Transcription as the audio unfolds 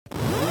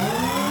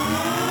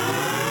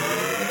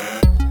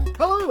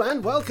Hello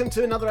and welcome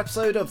to another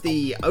episode of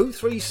the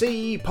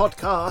O3C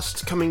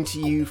podcast, coming to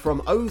you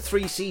from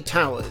O3C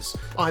Towers.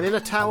 I'm in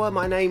a tower,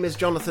 my name is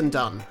Jonathan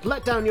Dunn.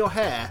 Let down your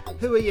hair,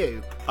 who are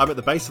you? I'm at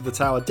the base of the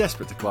tower,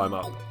 desperate to climb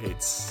up.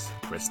 It's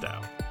Chris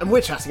Dow. And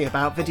we're chatting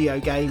about video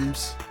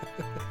games.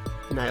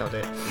 Nailed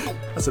it.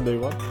 That's a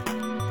new one.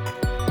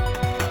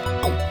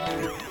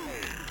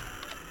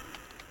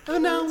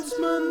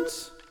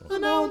 Announcement.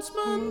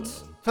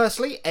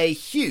 Firstly, a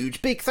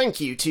huge big thank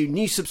you to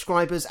new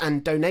subscribers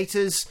and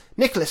donators,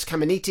 Nicholas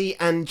Caminiti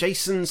and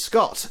Jason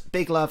Scott.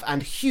 Big love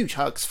and huge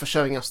hugs for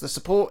showing us the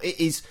support. It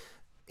is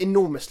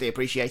enormously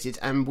appreciated,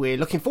 and we're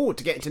looking forward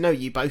to getting to know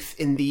you both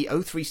in the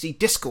O3C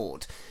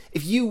Discord.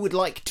 If you would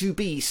like to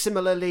be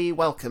similarly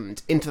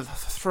welcomed into the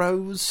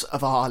throes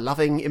of our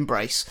loving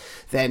embrace,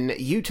 then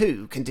you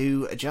too can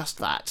do just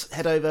that.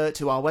 Head over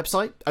to our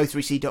website,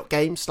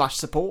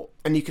 o3c.game/support,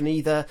 and you can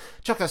either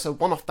chuck us a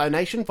one-off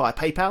donation via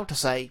PayPal to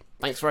say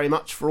thanks very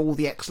much for all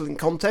the excellent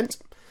content,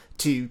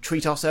 to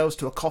treat ourselves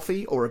to a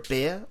coffee or a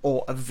beer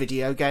or a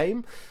video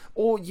game,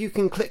 or you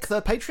can click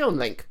the Patreon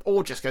link,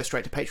 or just go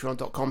straight to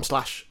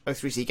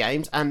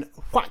patreon.com/o3cgames and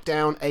whack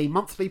down a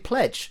monthly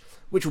pledge,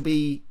 which will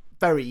be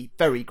very,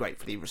 very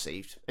gratefully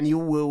received. And you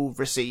will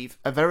receive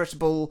a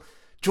veritable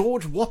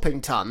George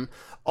Wappington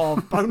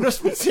of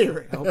bonus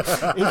material,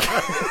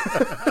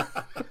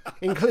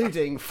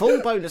 including full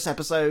bonus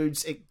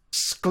episodes,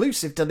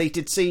 exclusive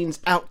deleted scenes,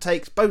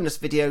 outtakes, bonus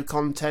video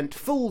content,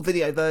 full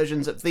video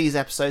versions of these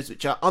episodes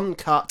which are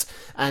uncut,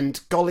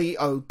 and golly,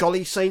 oh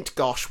golly saint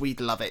gosh, we'd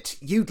love it.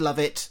 You'd love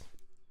it.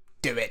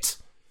 Do it.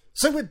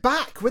 So we're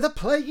back with a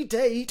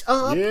Playdate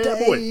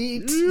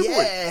update.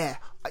 Yeah.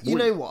 You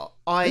know what?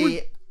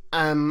 I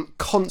am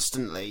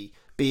constantly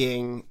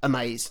being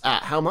amazed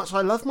at how much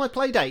I love my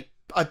Playdate.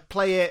 I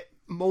play it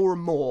more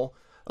and more,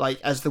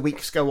 like, as the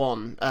weeks go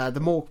on. The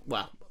more,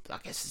 well, I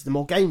guess it's the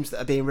more games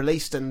that are being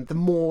released, and the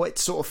more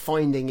it's sort of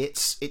finding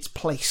its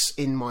place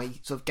in my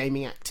sort of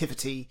gaming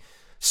activity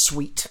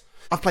suite.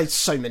 I've played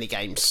so many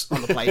games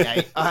on the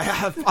Playdate.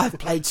 I've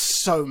played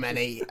so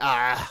many.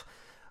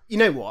 You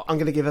know what? I'm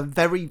going to give a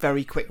very,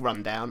 very quick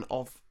rundown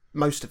of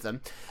most of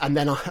them, and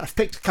then I've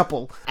picked a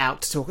couple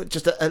out to talk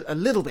just a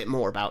little bit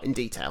more about in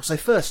detail. So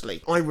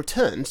firstly, I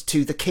returned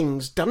to the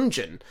King's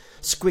Dungeon,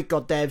 Squid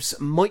God Dev's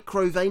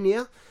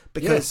Microvania,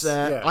 because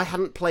I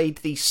hadn't played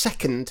the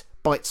second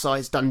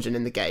bite-sized dungeon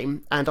in the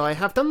game, and I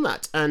have done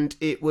that, and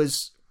it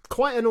was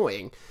quite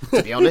annoying,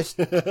 to be honest.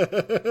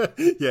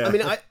 Yeah. I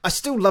mean, I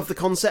still love the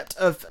concept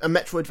of a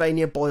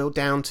Metroidvania boiled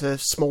down to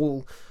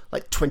small,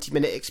 like,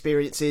 20-minute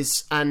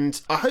experiences, and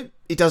I hope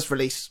it does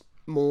release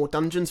more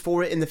dungeons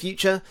for it in the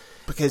future,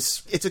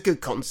 because it's a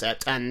good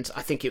concept, and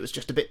I think it was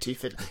just a bit too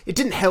fiddly. It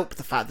didn't help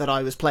the fact that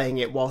I was playing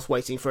it whilst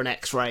waiting for an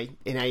X-ray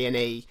in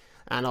A&E,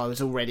 and I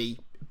was already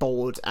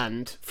bored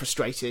and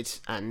frustrated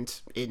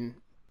and in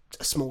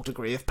a small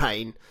degree of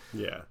pain.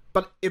 Yeah.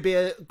 But it'd be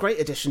a great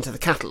addition to the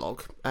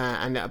catalogue,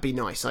 and that'd be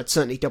nice. I'd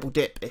certainly double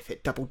dip if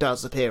it double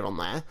does appear on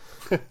there.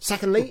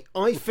 Secondly,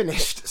 I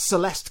finished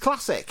Celeste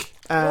Classic,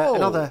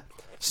 another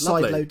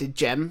side-loaded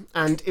gem,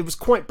 and it was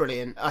quite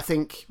brilliant. I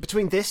think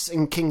between this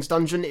and King's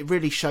Dungeon, it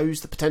really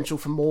shows the potential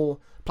for more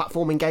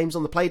platforming games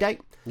on the Playdate.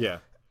 Yeah.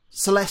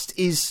 Celeste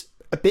is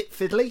a bit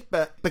fiddly,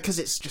 but because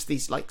it's just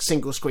these like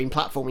single-screen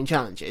platforming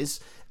challenges,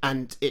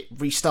 and it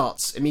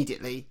restarts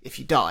immediately if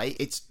you die,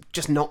 it's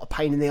just not a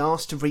pain in the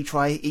arse to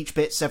retry each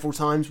bit several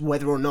times,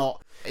 whether or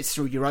not it's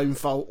through your own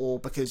fault or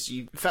because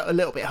you felt a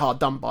little bit hard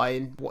done by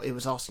in what it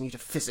was asking you to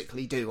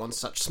physically do on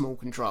such small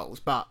controls,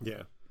 but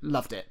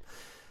loved it.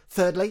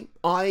 Thirdly,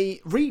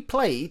 I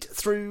replayed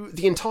through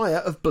the entire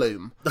of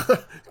Bloom.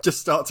 Just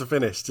start to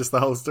finish, just the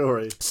whole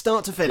story.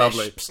 Start to finish.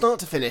 Lovely. Start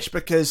to finish,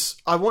 because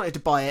I wanted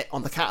to buy it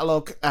on the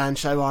catalogue and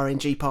show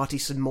RNG Party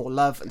some more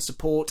love and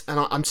support, and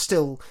I'm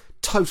still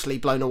totally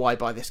blown away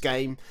by this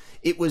game.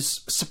 It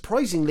was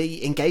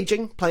surprisingly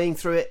engaging playing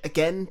through it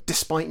again,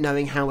 despite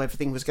knowing how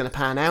everything was going to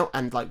pan out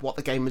and like what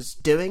the game was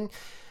doing.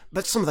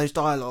 But some of those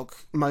dialogue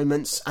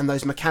moments and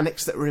those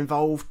mechanics that were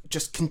involved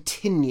just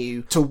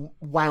continue to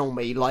wow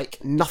me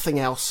like nothing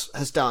else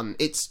has done.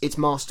 It's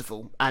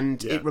masterful,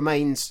 and it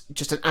remains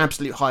just an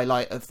absolute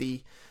highlight of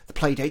the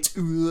Playdate's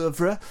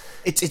oeuvre.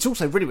 It's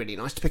also really, really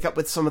nice to pick up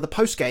with some of the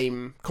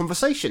post-game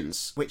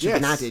conversations which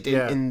have been added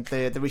in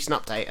the recent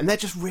update, and they're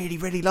just really,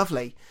 really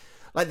lovely.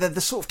 Like, they're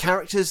the sort of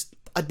characters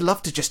I'd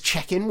love to just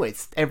check in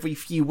with every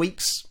few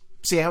weeks,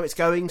 see how it's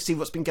going, see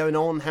what's been going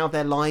on, how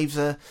their lives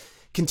are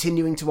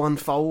continuing to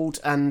unfold.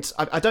 And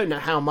I don't know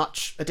how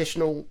much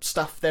additional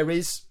stuff there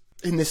is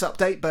in this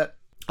update, but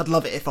I'd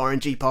love it if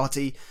RNG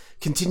Party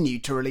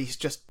continued to release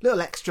just little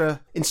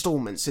extra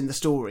installments in the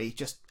story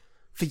just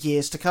for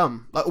years to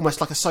come, like almost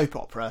like a soap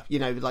opera, you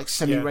know, like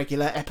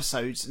semi-regular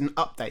episodes and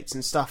updates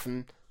and stuff,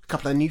 and a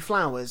couple of new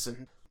flowers,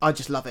 and I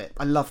just love it.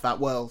 I love that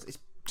world.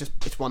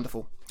 It's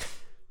wonderful.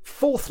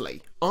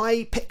 Fourthly,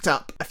 I picked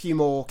up a few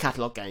more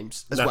catalogue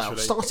games as well,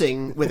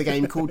 starting with a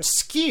game called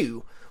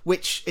Skew,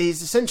 which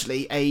is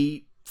essentially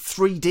a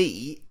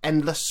 3D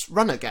endless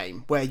runner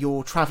game where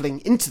you're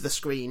travelling into the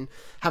screen,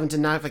 having to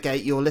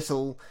navigate your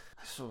little,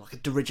 sort of like a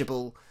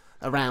dirigible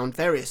around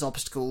various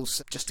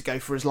obstacles just to go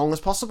for as long as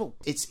possible.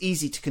 It's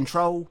easy to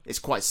control, it's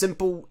quite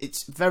simple,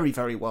 it's very,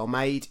 very well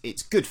made,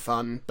 it's good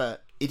fun,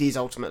 but it is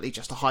ultimately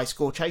just a high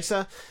score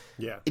chaser.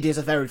 Yeah. It is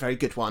a very, very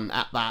good one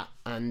at that,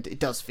 and it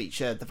does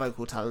feature the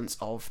vocal talents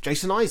of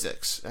Jason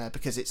Isaacs,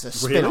 because it's a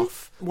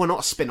spin-off. Really? Well, not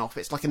a spin-off,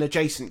 it's like an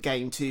adjacent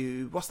game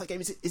to... What's that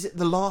game? Is it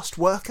The Last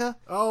Worker?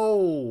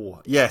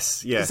 Oh,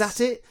 yes. Is that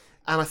it?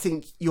 And I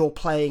think you're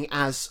playing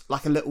as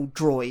like a little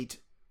droid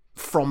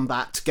from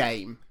that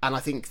game, and I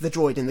think the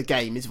droid in the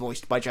game is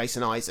voiced by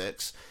Jason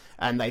Isaacs,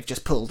 and they've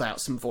just pulled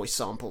out some voice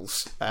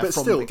samples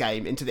from the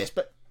game into this.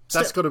 But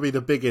that's got to be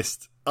the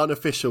biggest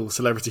unofficial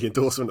celebrity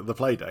endorsement of the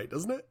Playdate,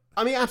 doesn't it?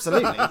 I mean,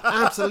 absolutely,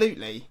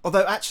 absolutely.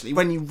 Although, actually,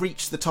 when you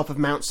reach the top of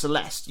Mount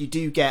Celeste, you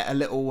do get a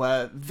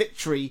little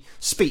victory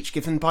speech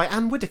given by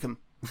Anne Widdecombe.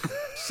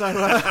 So,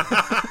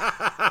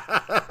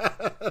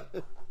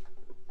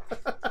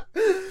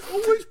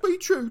 always be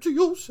true to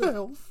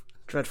yourself.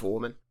 Dreadful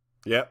woman.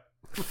 Yep.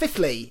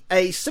 Fifthly,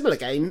 a similar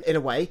game, in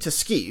a way, to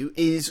Skew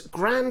is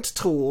Grand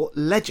Tour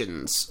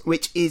Legends,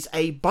 which is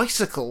a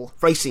bicycle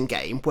racing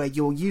game where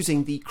you're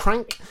using the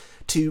crank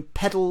to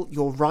pedal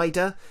your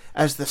rider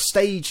as the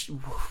stage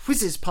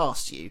whizzes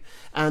past you,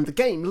 and the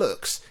game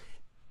looks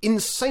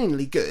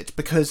insanely good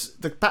because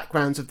the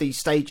backgrounds of these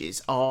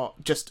stages are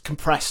just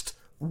compressed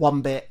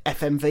 1-bit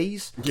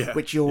FMVs,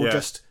 which you're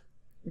just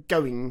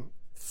going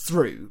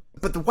through.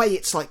 But the way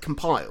it's like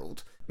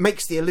compiled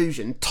makes the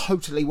illusion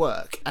totally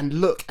work and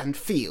look and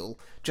feel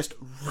just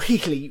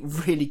really,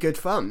 really good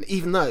fun,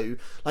 even though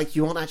like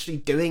you aren't actually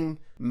doing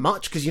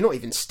much because you're not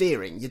even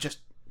steering, you're just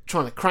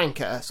trying to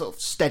crank at a sort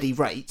of steady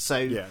rate so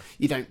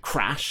you don't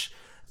crash.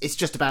 It's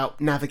just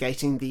about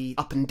navigating the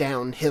up and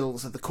down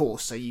hills of the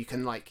course so you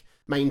can like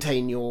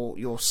maintain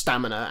your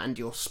stamina and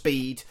your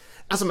speed.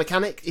 As a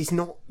mechanic, is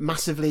not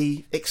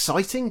massively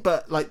exciting,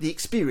 but like the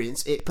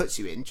experience it puts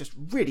you in just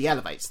really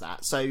elevates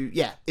that. So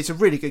yeah, it's a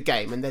really good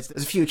game, and there's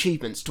a few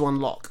achievements to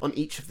unlock on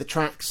each of the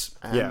tracks,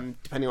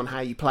 depending on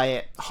how you play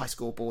it, high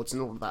scoreboards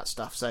and all of that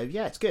stuff. So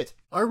yeah, it's good.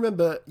 I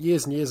remember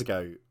years and years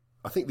ago,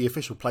 I think the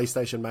official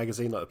PlayStation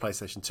magazine, like the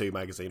PlayStation 2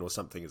 magazine or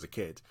something as a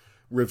kid,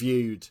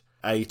 reviewed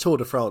a Tour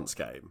de France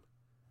game.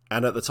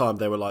 And at the time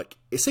they were like,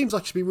 it seems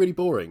like it should be really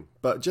boring,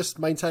 but just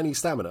maintaining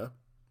stamina,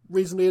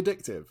 reasonably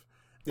addictive.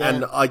 Yeah.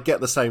 And I get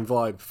the same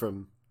vibe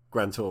from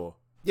Grand Tour.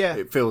 Yeah.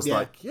 It feels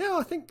like,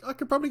 I think I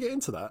could probably get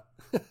into that.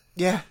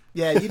 Yeah,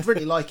 you'd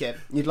really like it.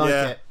 You'd like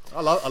it.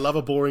 I love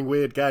a boring,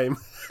 weird game.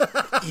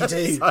 You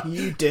do,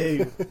 you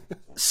do.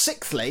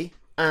 Sixthly,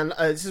 and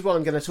this is what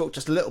I'm going to talk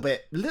just a little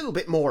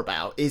bit more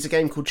about, is a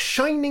game called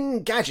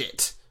Shining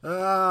Gadget.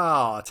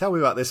 Tell me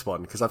about this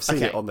one, because I've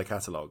seen it on the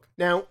catalogue.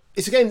 Now,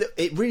 it's a game that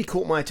it really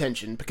caught my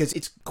attention because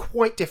it's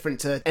quite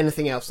different to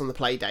anything else on the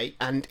Playdate,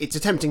 and it's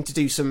attempting to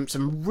do some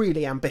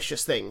really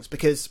ambitious things,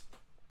 because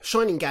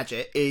Shining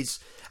Gadget is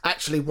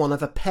actually one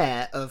of a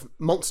pair of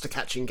monster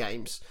catching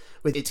games,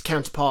 with its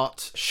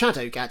counterpart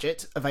Shadow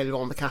Gadget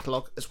available on the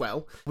catalogue as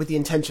well, with the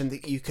intention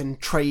that you can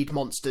trade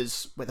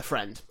monsters with a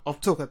friend. I'll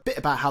talk a bit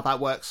about how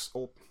that works,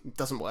 or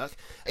doesn't work,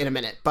 in a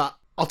minute, but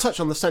I'll touch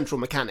on the central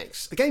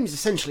mechanics. The game is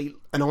essentially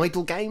an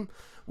idle game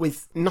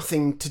with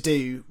nothing to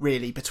do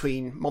really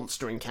between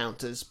monster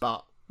encounters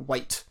but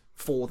wait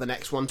for the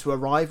next one to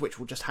arrive, which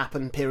will just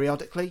happen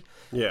periodically.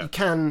 You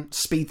can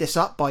speed this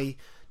up by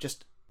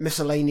just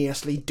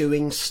miscellaneously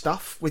doing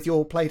stuff with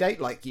your Playdate,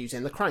 like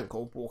using the crank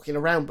or walking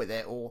around with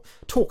it or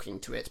talking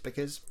to it,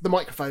 because the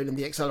microphone and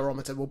the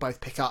accelerometer will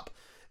both pick up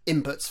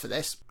inputs for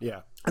this.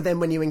 And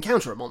then when you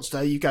encounter a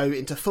monster, you go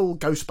into full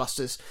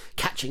Ghostbusters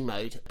catching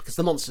mode, because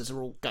the monsters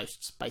are all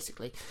ghosts,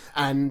 basically.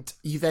 And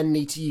you then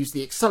need to use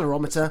the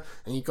accelerometer,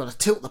 and you've got to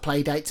tilt the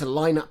Playdate to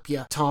line up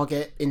your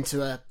target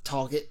into a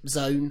target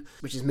zone,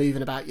 which is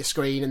moving about your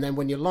screen. And then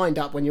when you're lined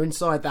up, when you're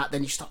inside that,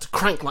 then you start to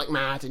crank like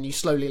mad, and you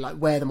slowly like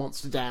wear the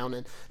monster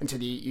down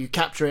until you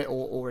capture it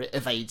or it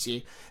evades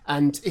you.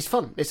 And it's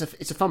fun. It's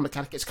a fun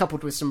mechanic. It's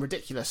coupled with some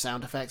ridiculous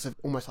sound effects of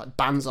almost like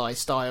Banzai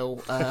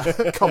style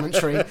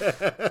commentary.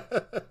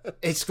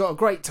 It's got a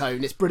great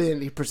tone, it's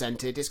brilliantly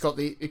presented, it's got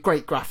the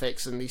great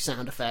graphics and the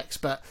sound effects,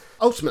 but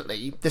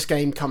ultimately this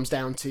game comes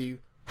down to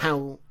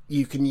how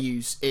you can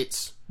use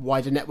its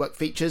wider network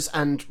features,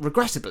 and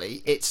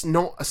regrettably it's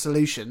not a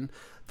solution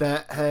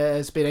that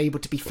has been able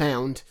to be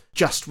found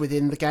just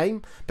within the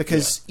game,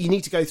 because you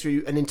need to go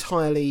through an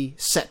entirely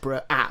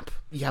separate app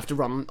you have to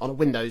run on a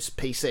Windows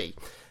PC.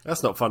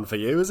 That's not fun for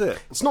you, is it?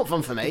 It's not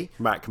fun for me.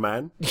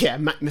 Macman. Yeah,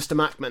 Mr.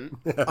 Macman.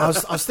 I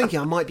was thinking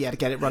I might be able to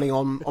get it running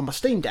on my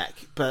Steam Deck,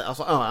 but I was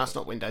like, oh, that's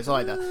not Windows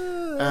either.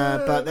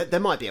 But there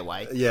might be a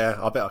way. Yeah,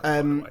 I bet I can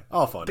find a way.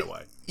 I'll find a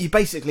way. You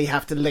basically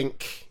have to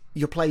link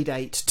your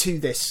Playdate to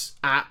this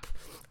app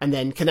and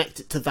then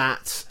connect it to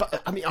that.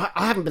 But I mean,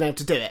 I haven't been able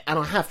to do it, and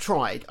I have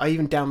tried. I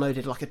even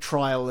downloaded like a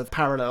trial of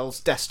Parallels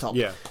desktop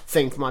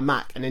thing for my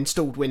Mac and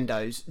installed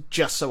Windows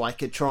just so I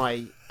could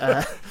try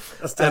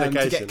That's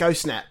dedication. To get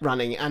GhostNet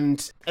running.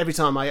 And every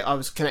time I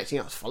was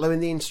connecting, I was following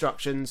the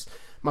instructions,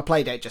 my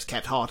Playdate just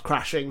kept hard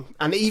crashing,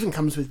 and it even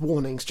comes with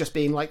warnings just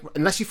being like,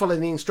 unless you follow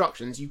the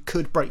instructions, you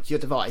could break your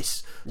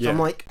device. So I'm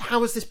like,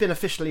 how has this been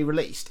officially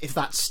released if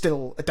that's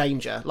still a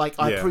danger? Like,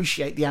 I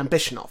appreciate the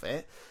ambition of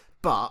it,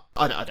 but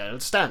I don't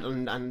understand,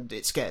 and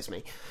it scares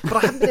me. But I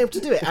haven't been able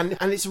to do it, and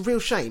it's a real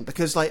shame,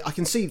 because like I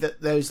can see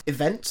that those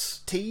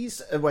events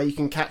teas where you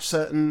can catch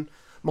certain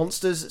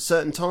monsters at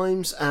certain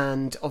times,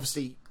 and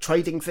obviously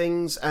trading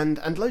things and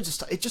loads of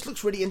stuff. It just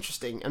looks really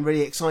interesting and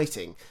really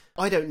exciting.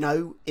 I don't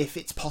know if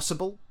it's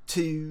possible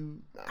to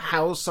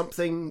house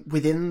something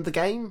within the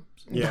game,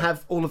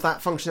 have all of that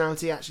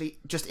functionality actually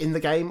just in the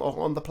game or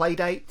on the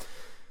Playdate,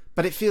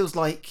 but it feels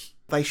like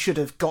they should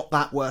have got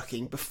that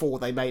working before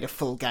they made a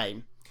full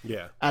game.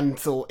 Yeah. And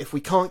thought, if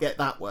we can't get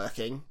that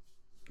working,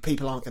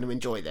 people aren't going to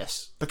enjoy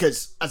this.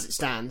 Because as it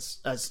stands,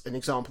 as an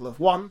example of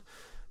one,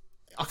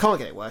 I can't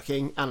get it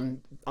working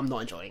and I'm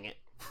not enjoying it.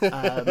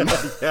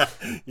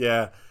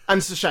 Yeah. And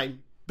it's a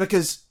shame,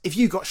 because if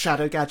you got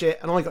Shadow Gadget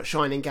and I got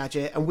Shining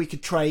Gadget and we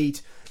could trade,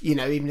 you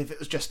know, even if it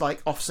was just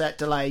like offset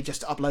delay,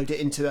 just to upload it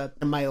into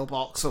a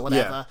mailbox or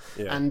whatever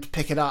and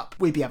pick it up,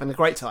 we'd be having a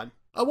great time.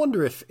 I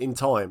wonder if in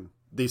time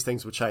these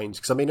things will change,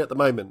 because I mean, at the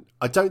moment,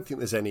 I don't think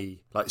there's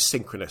any like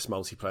synchronous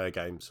multiplayer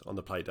games on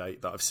the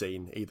Playdate that I've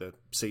seen, either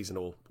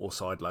seasonal or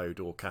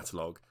sideload or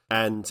catalogue.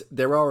 And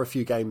there are a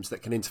few games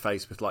that can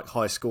interface with like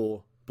high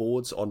score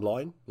boards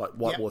online, like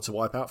Whitewater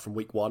Wipeout from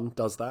week 1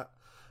 does that,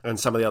 and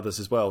some of the others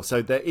as well.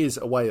 So there is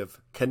a way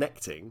of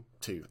connecting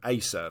to a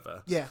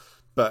server. Yeah.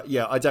 But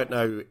yeah, I don't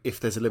know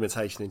if there's a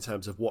limitation in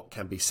terms of what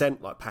can be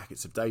sent, like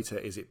packets of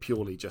data. Is it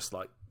purely just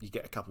like you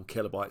get a couple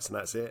kilobytes and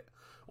that's it?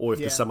 Or if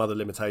there's some other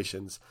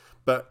limitations.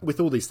 But with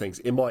all these things,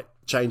 it might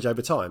change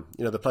over time.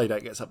 You know, the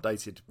Playdate gets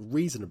updated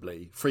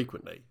reasonably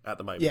frequently at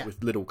the moment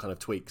with little kind of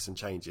tweaks and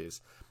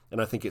changes.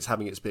 And I think it's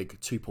having its big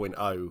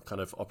 2.0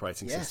 kind of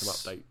operating system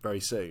update very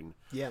soon.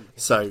 Yeah.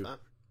 So,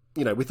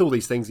 you know, with all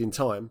these things in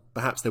time,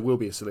 perhaps there will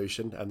be a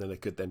solution, and then there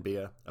could then be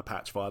a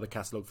patch via the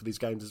catalogue for these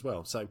games as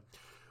well. So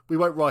we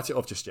won't write it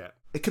off just yet.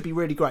 It could be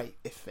really great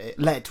if it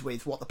led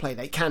with what the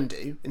Playdate can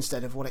do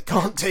instead of what it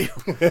can't do.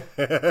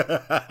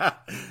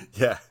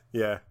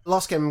 Yeah.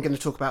 Last game I'm going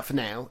to talk about for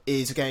now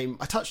is a game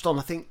I touched on,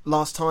 I think,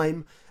 last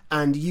time,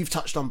 and you've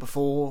touched on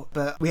before,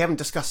 but we haven't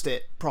discussed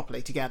it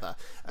properly together,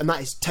 and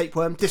that is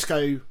Tapeworm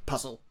Disco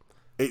Puzzle.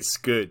 It's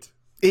good.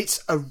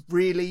 It's a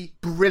really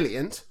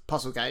brilliant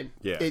puzzle game.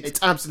 Yeah.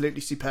 It's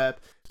absolutely superb.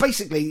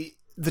 Basically,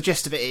 the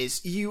gist of it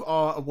is you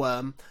are a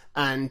worm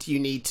and you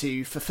need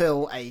to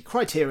fulfill a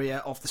criteria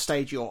of the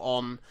stage you're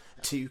on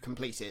to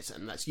complete it,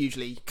 and that's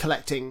usually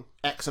collecting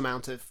X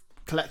amount of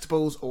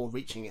collectibles or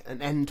reaching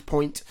an end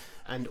point,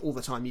 and all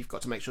the time you've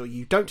got to make sure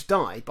you don't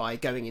die by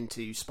going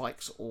into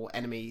spikes or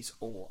enemies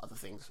or other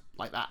things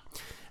like that.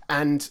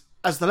 And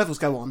as the levels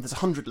go on, there's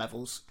 100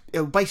 levels.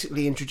 It'll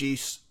basically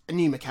introduce a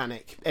new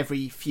mechanic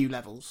every few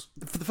levels.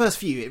 For the first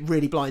few, it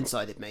really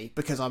blindsided me,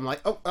 because I'm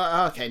like,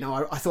 okay,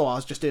 no, I thought I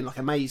was just doing like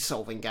a maze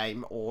solving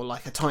game or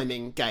like a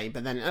timing game,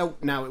 but then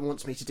now it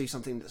wants me to do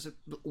something that's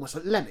almost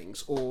like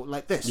Lemmings, or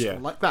like this, or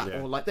like that,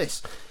 or like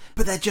this.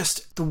 But they're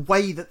just, the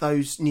way that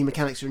those new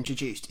mechanics are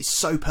introduced is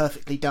so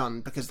perfectly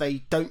done, because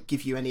they don't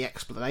give you any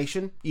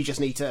explanation. You just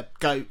need to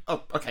go,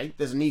 oh, okay,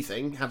 there's a new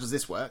thing, how does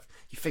this work?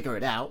 You figure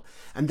it out,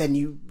 and then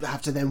you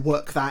have to then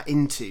work that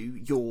into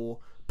your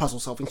puzzle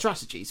solving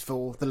strategies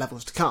for the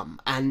levels to come.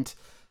 And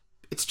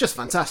it's just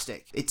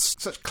fantastic. It's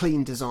such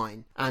clean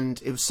design,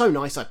 and it was so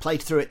nice. I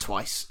played through it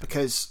twice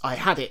because I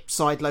had it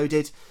side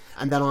loaded,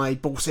 and then I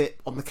bought it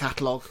on the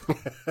catalogue.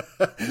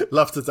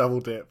 Love to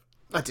double dip.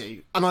 I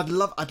do, and I'd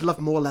love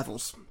more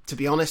levels, to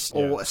be honest,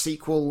 or a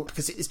sequel,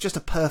 because it's just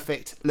a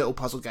perfect little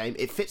puzzle game.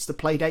 It fits the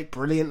Playdate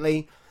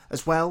brilliantly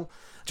as well.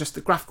 Just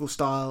the graphical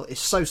style is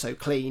so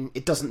clean.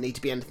 It doesn't need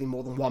to be anything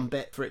more than 1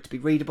 bit for it to be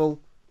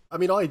readable. I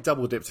mean, I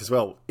double dipped as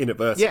well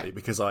inadvertently,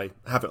 because I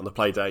have it on the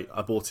Playdate.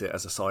 I bought it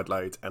as a side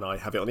load, and I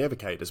have it on the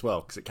Evercade as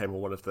well, because it came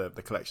on one of the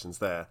collections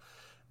there.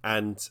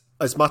 And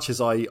as much as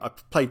I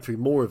played through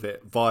more of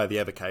it via the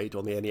Evercade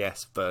on the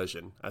NES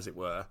version, as it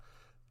were,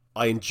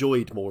 I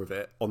enjoyed more of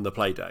it on the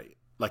Playdate.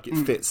 Like, it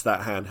fits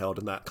that handheld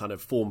and that kind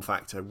of form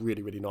factor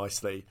really, really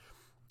nicely.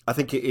 I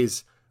think it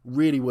is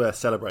really worth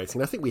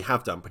celebrating. I think we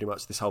have done pretty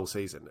much this whole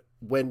season.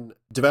 When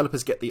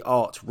developers get the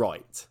art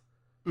right,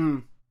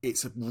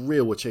 it's a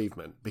real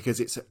achievement, because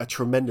it's a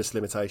tremendous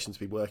limitation to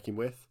be working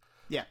with.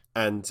 Yeah.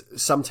 And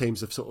some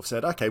teams have sort of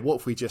said, okay,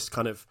 what if we just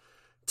kind of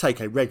take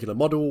a regular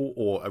model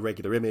or a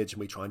regular image and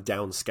we try and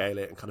downscale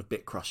it and kind of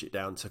bit crush it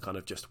down to kind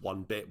of just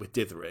 1 bit with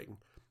dithering.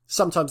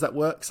 Sometimes that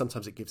works.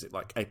 Sometimes it gives it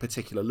like a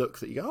particular look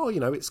that you go, oh, you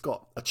know, it's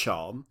got a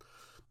charm.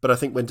 But I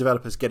think when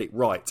developers get it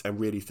right and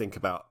really think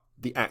about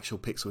the actual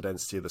pixel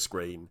density of the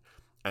screen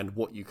and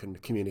what you can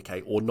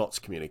communicate or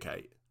not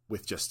communicate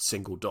with just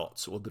single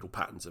dots or little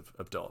patterns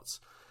of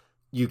dots,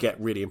 you get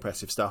really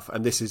impressive stuff.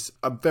 And this is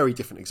a very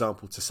different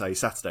example to, say,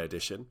 Saturday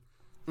Edition,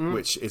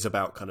 which is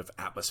about kind of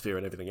atmosphere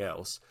and everything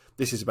else.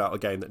 This is about a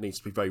game that needs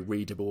to be very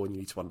readable, and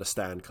you need to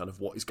understand kind of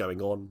what is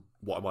going on,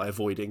 what am I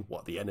avoiding,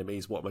 what are the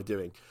enemies, what am I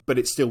doing. But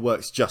it still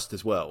works just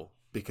as well,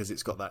 because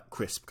it's got that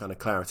crisp kind of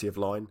clarity of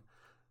line.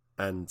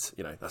 And,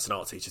 that's an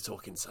art teacher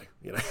talking, so,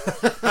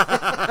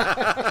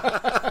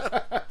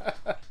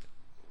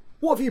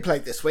 What have you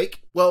played this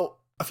week? Well,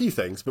 a few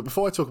things, but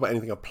before I talk about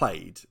anything I've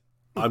played,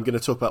 I'm going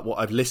to talk about what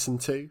I've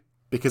listened to,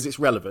 because it's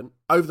relevant.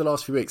 Over the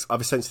last few weeks,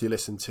 I've essentially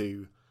listened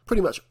to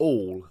pretty much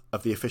all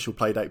of the official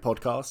Playdate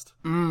podcast.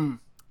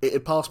 It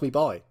had passed me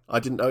by. I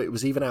didn't know it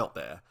was even out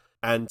there.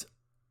 And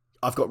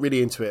I've got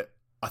really into it.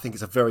 I think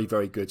it's a very,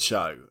 very good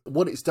show.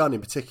 What it's done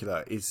in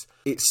particular is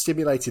it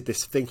stimulated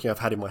this thinking I've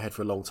had in my head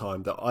for a long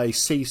time, that I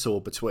seesaw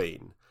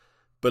between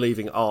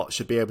believing art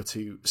should be able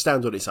to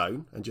stand on its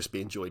own and just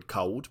be enjoyed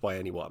cold by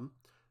anyone,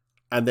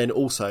 and then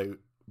also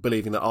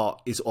believing that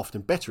art is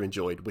often better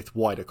enjoyed with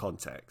wider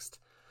context.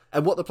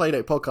 And what the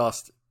Playdate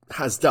podcast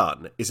has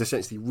done is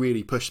essentially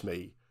really pushed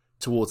me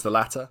towards the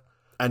latter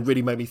and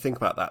really made me think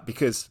about that,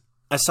 because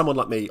as someone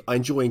like me, I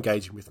enjoy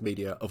engaging with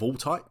media of all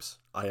types.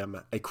 I am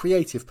a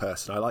creative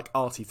person. I like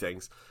arty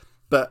things.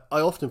 But I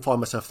often find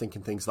myself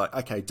thinking things like,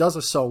 okay, does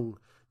a song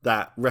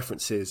that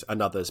references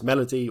another's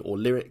melody or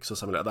lyrics or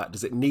something like that,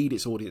 does it need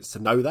its audience to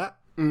know that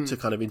to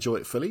kind of enjoy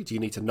it fully? Do you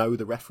need to know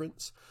the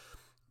reference?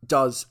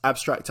 Does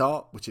abstract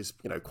art, which is,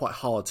 quite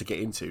hard to get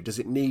into, does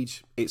it need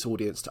its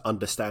audience to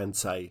understand,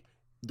 say,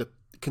 the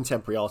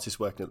contemporary artists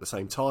working at the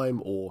same time,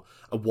 or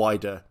a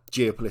wider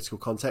geopolitical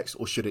context,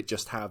 or should it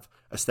just have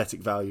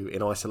aesthetic value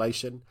in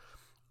isolation?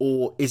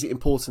 Or is it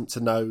important to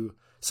know,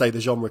 say, the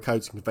genre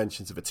codes and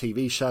conventions of a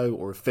TV show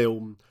or a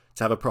film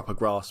to have a proper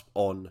grasp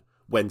on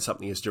when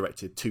something is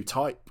directed to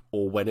type,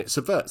 or when it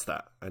subverts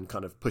that and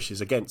kind of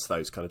pushes against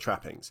those kind of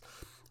trappings?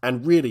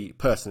 And really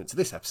pertinent to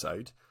this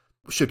episode,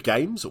 should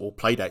games, or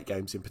Playdate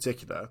games in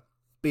particular,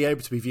 be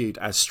able to be viewed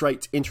as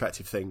straight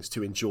interactive things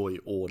to enjoy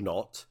or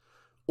not?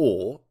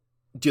 Or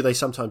do they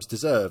sometimes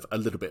deserve a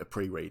little bit of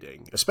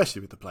pre-reading, especially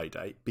with the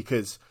Playdate,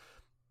 because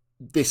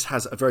this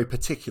has a very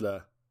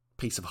particular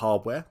piece of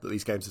hardware that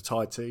these games are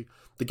tied to.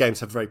 The games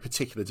have very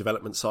particular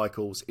development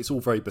cycles. It's all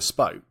very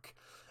bespoke.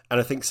 And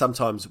I think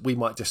sometimes we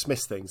might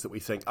dismiss things that we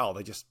think, oh,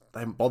 they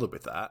haven't bothered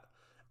with that.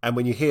 And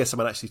when you hear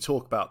someone actually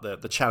talk about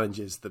the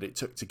challenges that it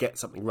took to get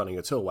something running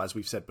at all, as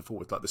we've said before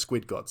with like the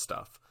Squid God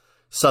stuff,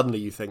 suddenly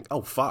you think,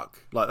 oh, fuck.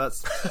 Like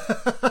that's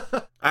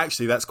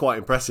actually, that's quite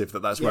impressive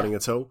that that's running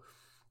at all.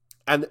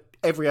 And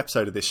every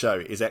episode of this show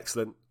is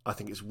excellent. I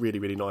think it's really,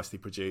 really nicely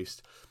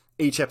produced.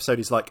 Each episode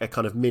is like a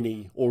kind of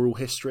mini oral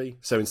history.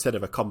 So instead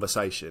of a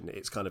conversation,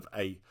 it's kind of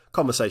a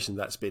conversation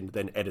that's been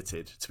then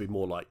edited to be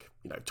more like,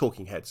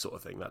 talking head sort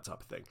of thing, that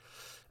type of thing.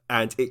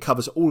 And it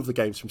covers all of the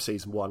games from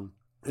season 1,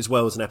 as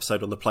well as an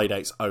episode on the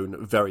Playdate's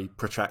own very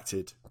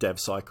protracted dev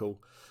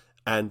cycle.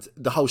 And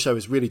the whole show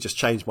has really just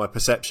changed my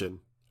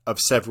perception of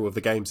several of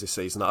the games this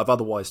season that I've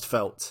otherwise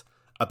felt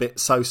a bit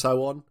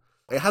so-so on.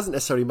 It hasn't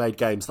necessarily made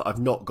games that I've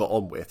not got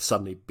on with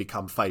suddenly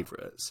become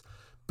favourites,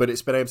 but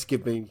it's been able to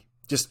give me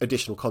just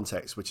additional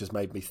context, which has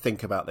made me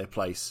think about their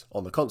place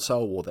on the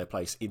console, or their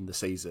place in the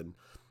season,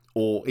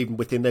 or even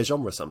within their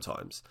genre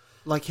sometimes.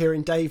 Like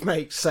hearing Dave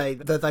Makes say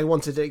that they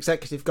wanted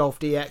Executive Golf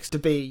DX to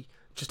be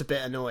just a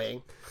bit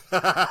annoying.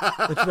 It'd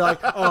be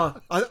like, I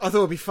thought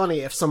it'd be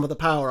funny if some of the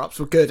power-ups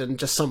were good and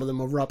just some of them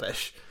were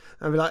rubbish.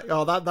 I'd be like,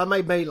 oh, that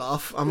made me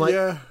laugh. I'm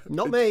like,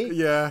 not me.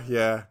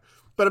 Yeah.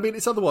 But I mean,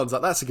 it's other ones,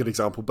 like that's a good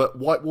example, but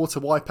Whitewater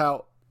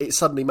Wipeout, it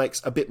suddenly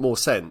makes a bit more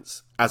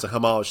sense as a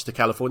homage to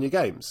California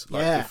games.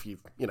 If you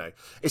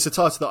it's a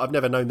title that I've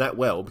never known that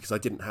well because I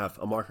didn't have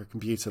a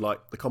microcomputer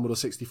like the Commodore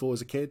 64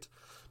 as a kid.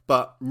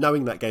 But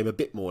knowing that game a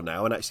bit more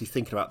now and actually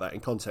thinking about that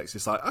in context,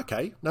 it's like,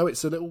 okay, no,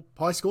 it's a little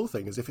high score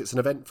thing, as if it's an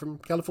event from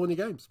California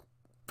games.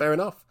 Fair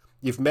enough.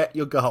 You've met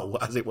your goal,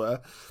 as it were.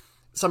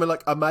 Something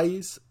like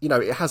Amaze,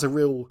 it has a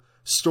real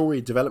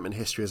story development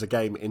history as a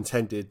game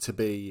intended to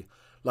be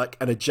like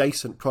an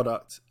adjacent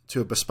product to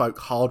a bespoke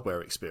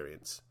hardware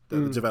experience that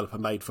the developer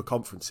made for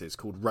conferences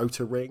called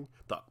Rotor Ring,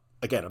 that,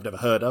 again, I've never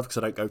heard of because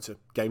I don't go to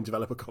game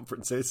developer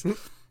conferences.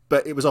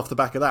 But it was off the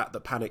back of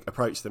that Panic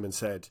approached them and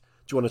said,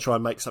 do you want to try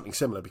and make something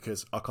similar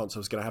because our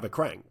console's going to have a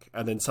crank?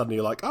 And then suddenly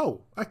you're like,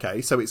 oh,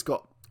 okay, so it's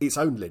got its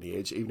own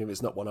lineage, even if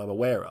it's not one I'm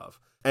aware of.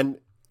 And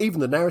even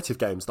the narrative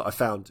games that I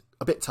found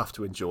a bit tough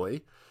to enjoy,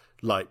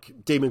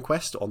 like Demon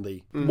Quest on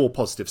the more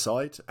positive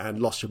side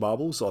and Lost Your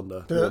Marbles on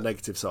the more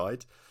negative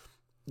side,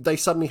 they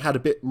suddenly had a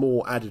bit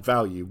more added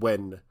value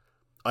when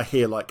I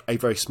hear like a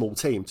very small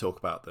team talk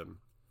about them.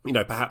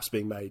 Perhaps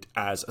being made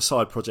as a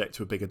side project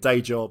to a bigger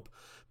day job,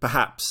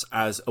 perhaps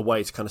as a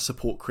way to kind of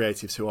support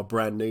creatives who are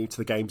brand new to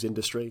the games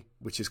industry,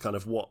 which is kind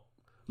of what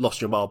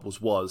Lost Your Marbles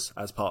was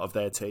as part of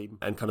their team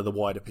and kind of the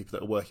wider people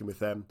that are working with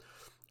them.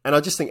 And I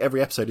just think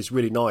every episode is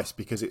really nice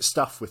because it's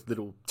stuffed with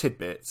little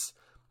tidbits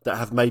that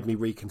have made me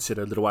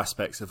reconsider little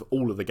aspects of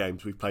all of the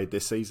games we've played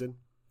this season.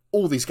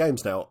 All these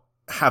games now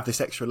have this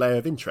extra layer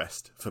of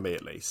interest, for me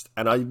at least.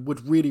 And I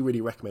would really,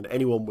 really recommend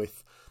anyone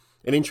with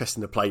an interest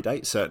in the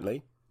Playdate,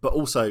 certainly, but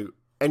also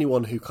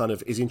anyone who kind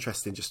of is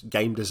interested in just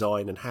game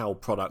design and how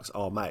products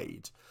are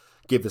made,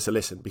 give this a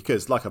listen.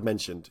 Because, like I've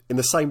mentioned, in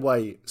the same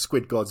way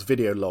Squid God's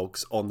video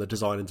logs on the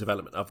design and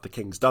development of The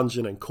King's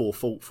Dungeon and Core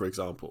Fault, for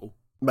example,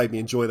 made me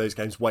enjoy those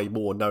games way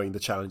more, knowing the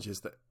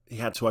challenges that he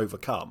had to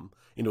overcome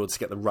in order to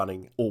get them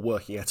running or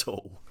working at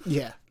all.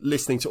 Yeah.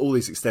 Listening to all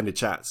these extended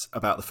chats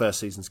about the first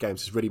season's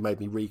games has really made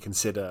me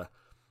reconsider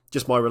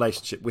just my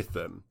relationship with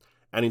them,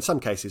 and in some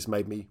cases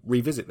made me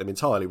revisit them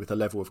entirely with a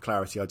level of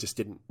clarity I just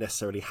didn't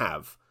necessarily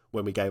have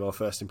when we gave our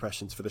first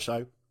impressions for the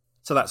show.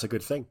 So that's a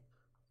good thing.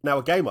 Now,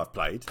 a game I've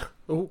played.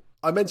 Ooh.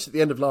 I mentioned at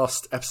the end of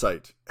last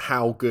episode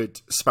how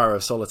good Sparrow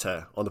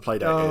Solitaire on the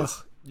Playdate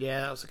is.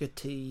 Yeah, that was a good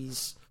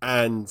tease.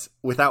 And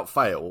without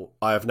fail,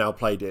 I have now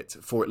played it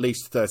for at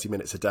least 30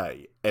 minutes a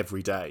day,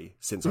 every day,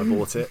 since I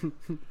bought it.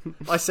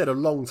 I said a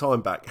long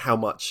time back how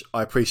much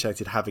I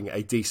appreciated having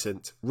a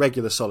decent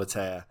regular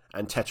Solitaire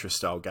and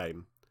Tetris-style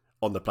game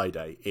on the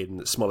Playdate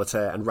in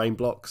Smolitaire and Rain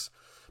Blocks.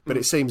 But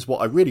it seems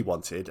what I really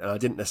wanted, and I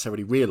didn't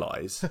necessarily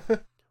realise,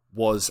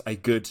 was a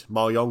good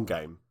Mahjong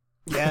game.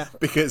 Yeah.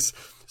 Because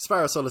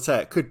Sparrow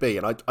Solitaire could be,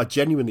 and I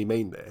genuinely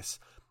mean this,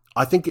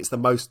 I think it's the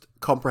most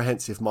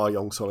comprehensive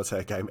Mahjong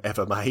Solitaire game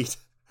ever made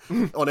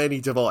on any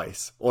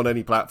device, on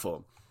any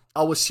platform.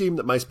 I'll assume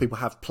that most people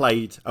have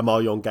played a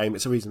Mahjong game.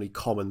 It's a reasonably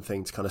common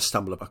thing to kind of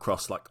stumble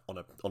across, like on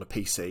a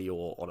PC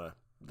or on a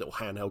little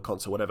handheld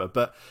console, whatever.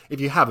 But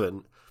if you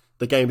haven't,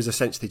 the game is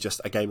essentially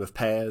just a game of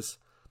pairs.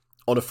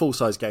 On a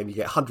full-size game, you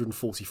get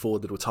 144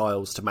 little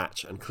tiles to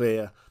match and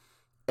clear.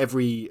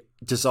 Every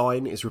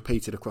design is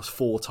repeated across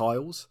 4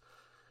 tiles.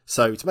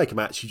 So to make a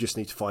match, you just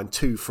need to find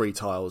 2 free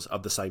tiles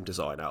of the same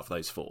design out of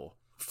those 4.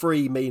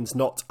 Free means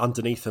not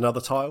underneath another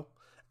tile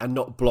and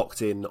not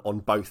blocked in on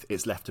both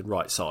its left and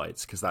right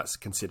sides, because that's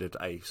considered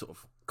a sort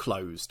of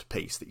closed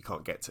piece that you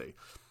can't get to.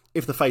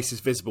 If the face is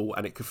visible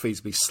and it could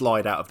feasibly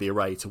slide out of the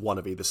array to one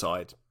of either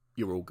side,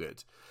 you're all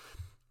good.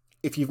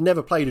 If you've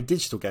never played a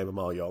digital game of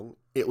Mahjong,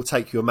 it will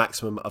take you a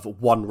maximum of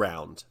 1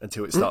 round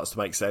until it starts to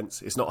make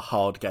sense. It's not a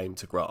hard game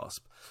to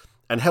grasp.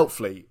 And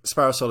helpfully,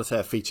 Sparrow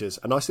Solitaire features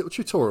a nice little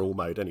tutorial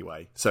mode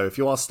anyway. So if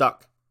you are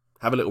stuck,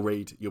 have a little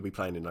read, you'll be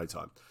playing in no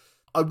time.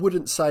 I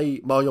wouldn't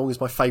say Mahjong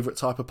is my favourite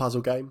type of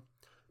puzzle game,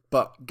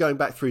 but going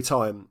back through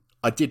time,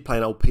 I did play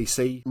an old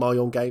PC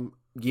Mahjong game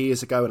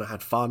years ago and I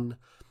had fun.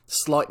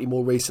 Slightly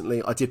more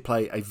recently, I did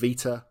play a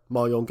Vita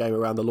Mahjong game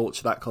around the launch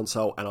of that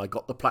console and I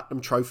got the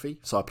Platinum Trophy,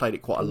 so I played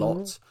it quite a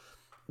lot.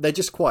 They're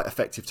just quite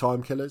effective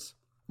time killers.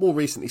 More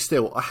recently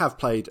still, I have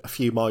played a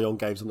few Mahjong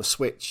games on the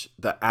Switch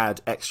that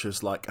add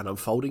extras like an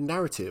unfolding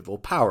narrative or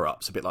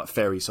power-ups, a bit like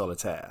Fairy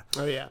Solitaire.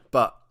 Oh, yeah.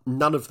 But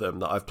none of them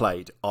that I've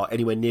played are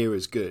anywhere near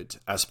as good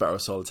as Sparrow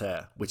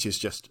Solitaire, which is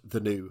just the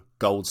new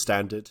gold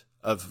standard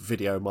of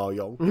video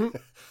Mahjong.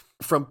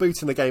 From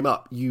booting the game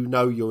up, you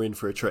know you're in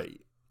for a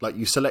treat. Like,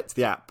 you select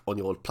the app on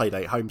your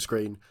Playdate home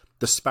screen,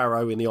 the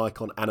sparrow in the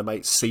icon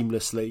animates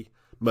seamlessly,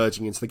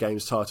 merging into the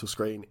game's title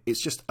screen.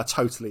 It's just a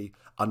totally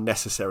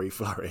unnecessary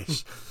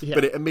flourish. Yeah.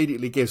 But it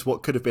immediately gives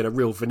what could have been a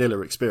real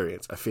vanilla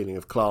experience a feeling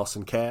of class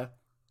and care.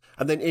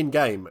 And then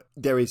in-game,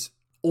 there is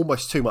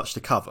almost too much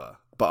to cover,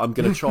 but I'm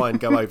going to try and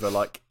go over,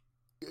 like,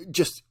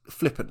 just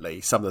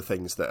flippantly some of the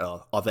things that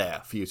are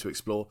there for you to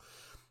explore.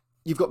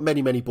 You've got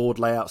many, many board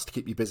layouts to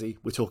keep you busy.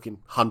 We're talking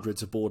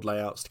hundreds of board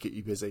layouts to keep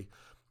you busy.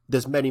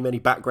 There's many, many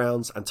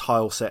backgrounds and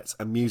tile sets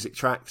and music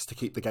tracks to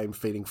keep the game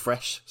feeling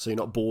fresh, so you're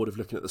not bored of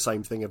looking at the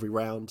same thing every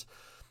round.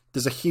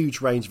 There's a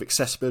huge range of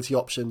accessibility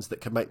options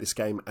that can make this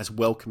game as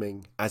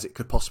welcoming as it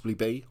could possibly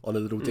be on a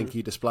little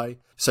dinky display.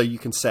 So you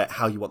can set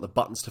how you want the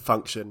buttons to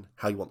function,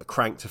 how you want the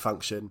crank to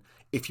function,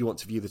 if you want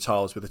to view the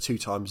tiles with a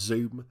 2x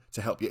zoom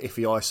to help your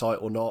iffy eyesight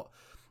or not,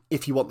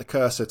 if you want the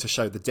cursor to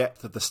show the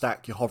depth of the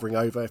stack you're hovering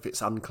over if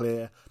it's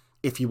unclear,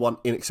 if you want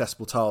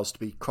inaccessible tiles to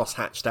be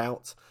cross-hatched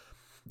out.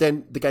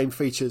 Then the game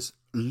features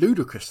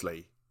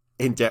ludicrously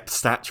in-depth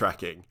stat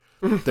tracking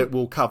that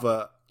will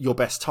cover your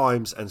best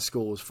times and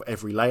scores for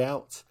every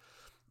layout.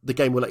 The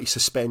game will let you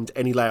suspend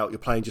any layout you're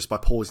playing just by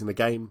pausing the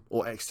game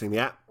or exiting the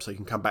app, so you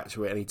can come back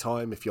to it any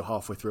time if you're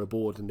halfway through a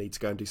board and need to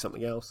go and do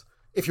something else.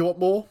 If you want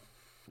more,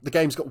 the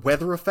game's got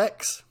weather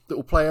effects that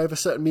will play over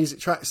certain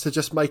music tracks to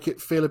just make it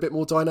feel a bit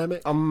more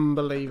dynamic.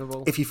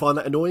 Unbelievable. If you find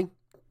that annoying,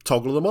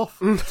 toggle them off.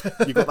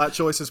 You've got that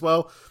choice as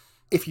well.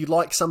 If you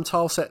like some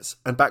tile sets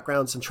and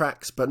backgrounds and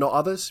tracks, but not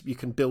others, you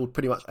can build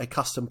pretty much a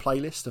custom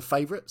playlist of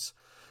favourites.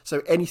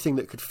 So anything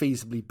that could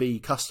feasibly be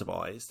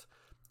customised,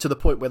 to the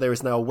point where there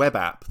is now a web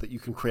app that you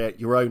can create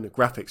your own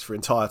graphics for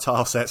entire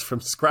tile sets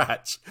from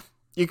scratch.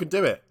 You can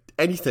do it.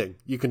 Anything,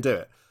 you can do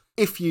it.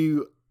 If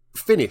you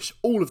finish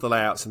all of the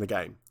layouts in the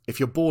game, if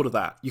you're bored of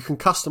that, you can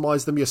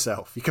customise them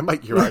yourself. You can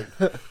make your own.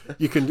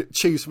 You can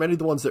choose from any of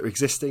the ones that are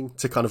existing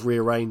to kind of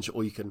rearrange,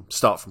 or you can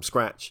start from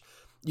scratch.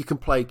 You can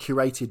play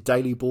curated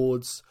daily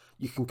boards.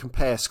 You can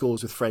compare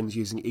scores with friends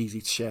using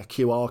easy-to-share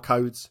QR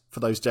codes for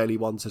those daily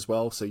ones as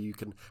well, so you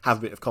can have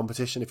a bit of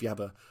competition if you have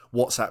a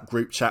WhatsApp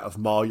group chat of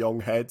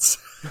Mahjong heads.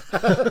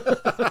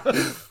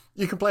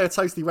 You can play a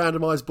totally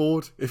randomised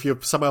board if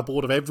you're somehow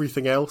bored of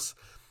everything else.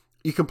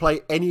 You can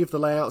play any of the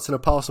layouts in a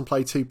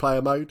pass-and-play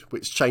 2-player mode,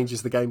 which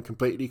changes the game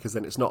completely, because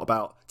then it's not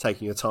about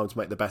taking your time to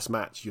make the best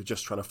match. You're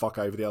just trying to fuck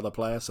over the other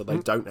player so they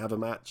don't have a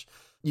match.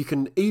 You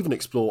can even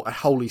explore a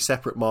wholly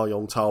separate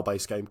Mahjong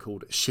tile-based game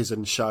called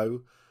Shizen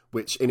Show,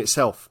 which in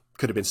itself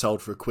could have been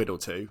sold for £1 or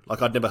 £2.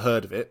 Like, I'd never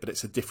heard of it, but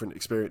it's a different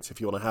experience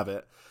if you want to have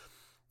it.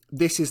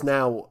 This is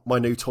now my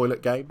new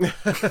toilet game.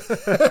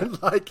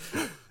 Like,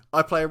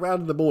 I play a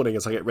round in the morning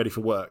as I get ready for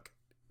work,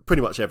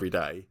 pretty much every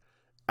day.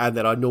 And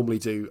then I normally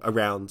do a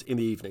round in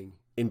the evening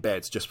in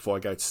bed just before I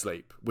go to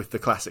sleep with the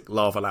classic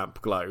lava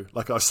lamp glow,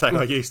 like I was saying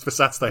I used for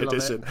Saturday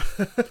edition.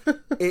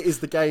 It is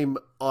the game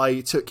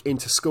I took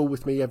into school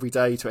with me every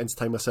day to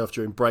entertain myself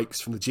during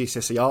breaks from the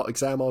GCSE art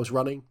exam I was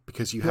running,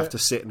 because you have to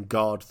sit and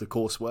guard the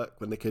coursework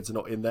when the kids are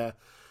not in there.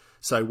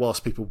 So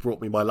whilst people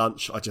brought me my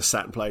lunch, I just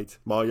sat and played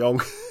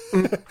Mahjong.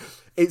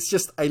 It's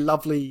just a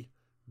lovely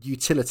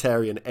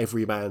utilitarian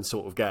everyman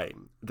sort of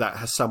game that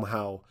has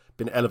somehow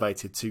been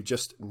elevated to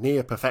just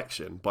near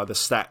perfection by the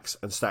stacks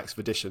and stacks of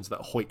editions that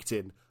are hoiked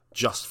in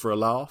just for a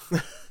laugh.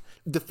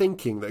 The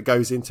thinking that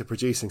goes into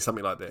producing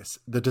something like this,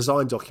 the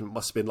design document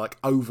must have been like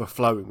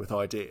overflowing with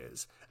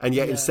ideas. And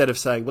yet instead of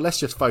saying, well, let's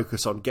just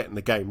focus on getting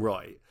the game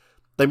right,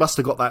 they must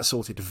have got that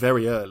sorted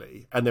very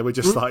early. And they were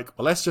just like,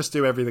 well, let's just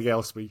do everything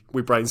else we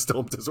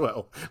brainstormed as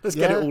well. Let's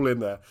get it all in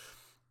there.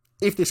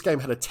 If this game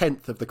had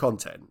 1/10 of the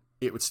content,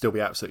 it would still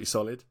be absolutely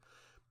solid.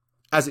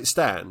 As it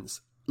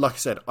stands, like I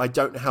said, I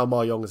don't know how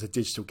Mahjong as a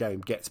digital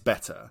game gets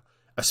better,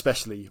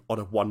 especially on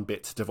a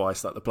 1-bit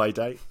device like the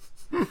Playdate.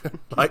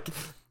 Like,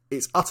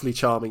 it's utterly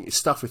charming, it's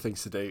stuffed with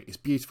things to do, it's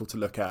beautiful to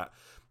look at.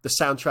 The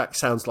soundtrack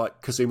sounds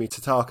like Kazumi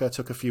Tataka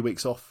took a few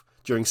weeks off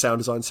during sound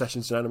design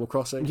sessions in Animal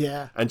Crossing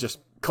and just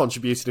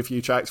contributed a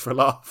few tracks for a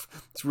laugh.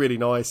 It's really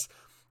nice.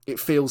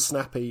 It feels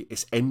snappy,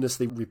 it's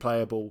endlessly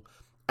replayable,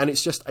 and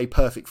it's just a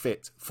perfect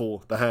fit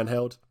for the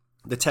handheld.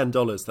 The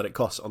 $10 that it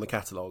costs on the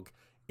catalogue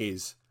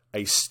is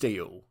a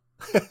steal.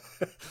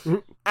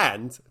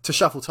 And to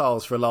shuffle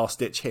tiles for a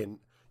last-ditch hint,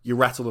 you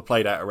rattle the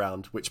Playdate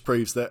around, which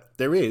proves that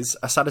there is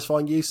a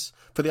satisfying use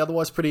for the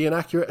otherwise pretty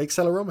inaccurate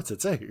accelerometer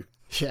too.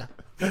 Yeah.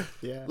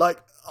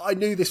 Like, I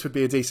knew this would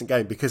be a decent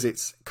game because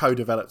it's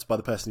co-developed by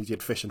the person who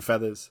did Fish and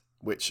Feathers,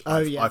 which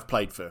I've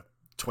played for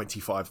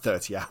 25,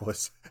 30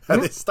 hours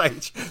at this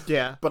stage.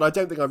 Yeah. But I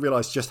don't think I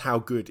realised just how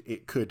good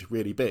it could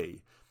really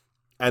be.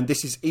 And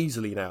this is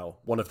easily now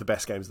one of the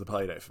best games of the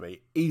Playdate for me.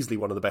 Easily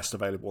one of the best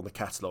available on the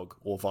catalogue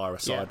or via a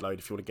sideload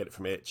if you want to get it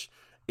from itch.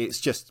 It's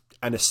just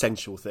an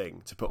essential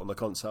thing to put on the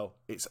console.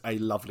 It's a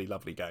lovely,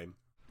 lovely game.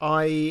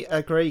 I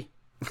agree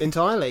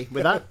entirely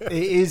with that. It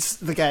is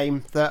the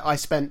game that I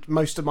spent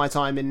most of my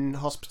time in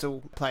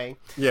hospital playing.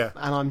 Yeah.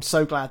 And I'm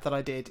so glad that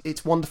I did.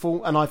 It's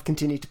wonderful, and I've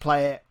continued to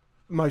play it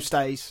most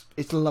days.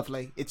 It's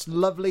lovely. It's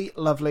lovely,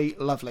 lovely,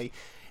 lovely.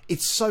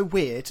 It's so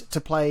weird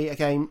to play a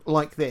game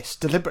like this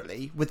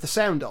deliberately with the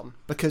sound on,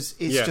 because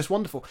it's just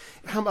wonderful.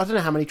 I don't know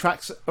how many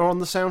tracks are on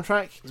the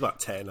soundtrack. It's about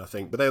 10, I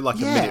think, but they're like a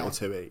minute or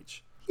two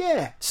each.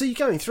 Yeah, so you're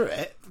going through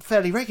it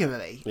fairly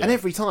regularly, and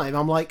every time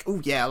I'm like, oh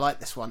yeah, I like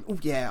this one. Oh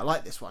yeah, I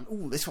like this one.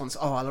 Oh, this one's.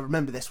 Oh, I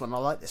remember this one. I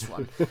like this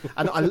one.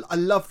 And I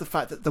love the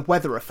fact that the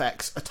weather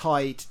effects are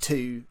tied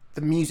to the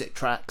music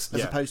tracks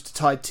as opposed to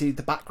tied to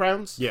the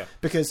backgrounds. Yeah.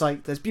 Because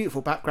like there's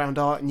beautiful background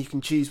art, and you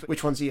can choose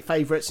which ones are your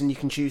favourites, and you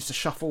can choose to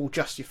shuffle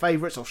just your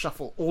favourites or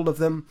shuffle all of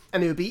them.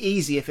 And it would be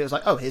easy if it was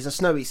like, oh, here's a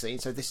snowy scene,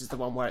 so this is the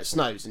one where it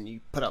snows, and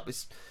you put up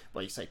with.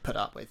 Well, you say put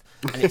up with,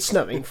 and it's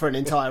snowing for an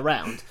entire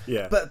round.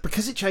 Yeah. But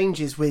because it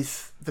changes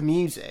with the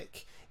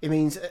music, it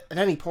means at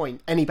any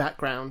point, any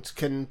background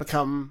can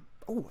become,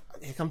 oh,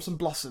 here comes some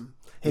blossom,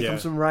 here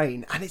comes some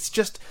rain. And it's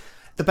just,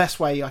 the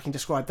best way I can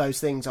describe those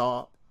things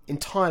are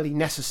entirely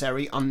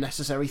necessary,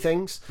 unnecessary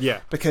things. Yeah.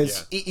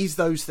 Because it is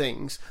those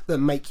things that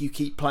make you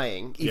keep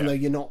playing, even though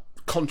you're not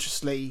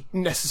consciously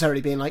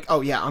necessarily being like,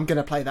 oh yeah, I'm going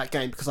to play that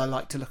game because I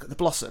like to look at the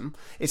blossom.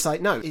 It's like,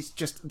 no, it's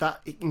just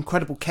that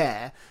incredible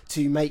care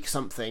to make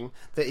something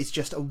that is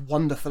just a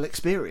wonderful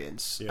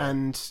experience,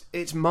 and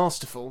it's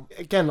masterful.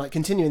 Again, like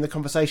continuing the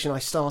conversation I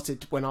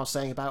started when I was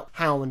saying about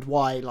how and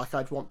why, like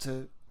I'd want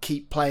to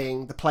keep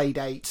playing the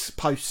Playdate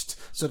post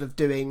sort of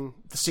doing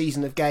the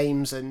season of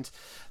games and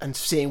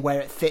seeing where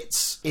it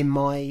fits in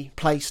my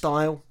play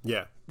style.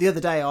 Yeah. The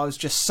other day I was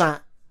just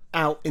sat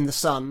out in the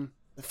sun,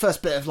 the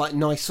first bit of like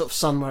nice sort of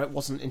sun where it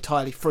wasn't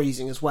entirely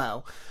freezing as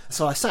well.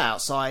 So I sat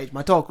outside,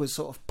 my dog was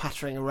sort of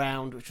pattering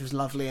around, which was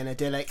lovely and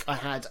idyllic. I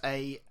had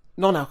a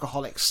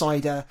non-alcoholic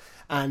cider,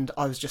 and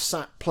I was just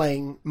sat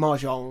playing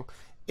Mahjong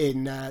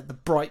in the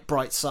bright,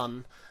 bright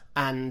sun,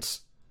 and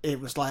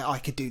it was like I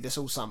could do this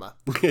all summer.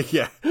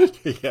 Yeah.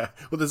 Well,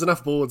 there's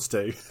enough boards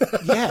too.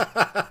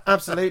 Yeah,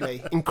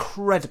 absolutely.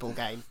 Incredible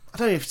game. I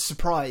don't know if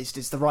surprised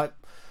is the right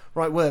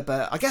word,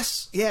 but I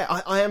guess,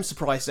 I am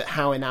surprised at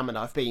how enamoured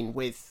I've been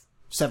with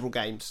several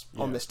games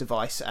on this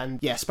device, and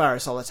Sparrow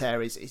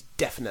Solitaire is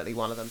definitely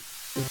one of them.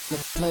 It's a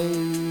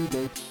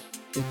Playdate,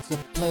 it's a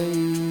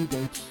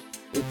Playdate,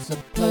 it's a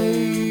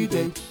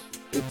Playdate,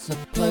 it's a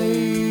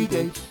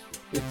Playdate,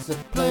 it's a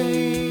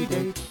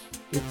Playdate,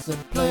 it's a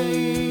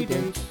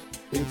Playdate,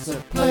 it's a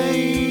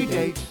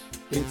Playdate,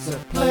 it's a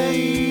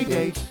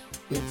Playdate,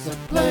 it's a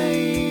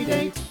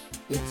Playdate,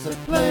 it's a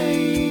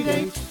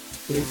Playdate,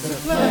 it's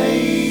a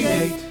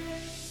Playdate.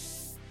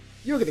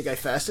 You're going to go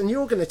first, and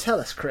you're going to tell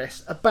us,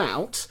 Chris,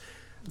 about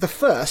the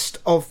first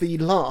of the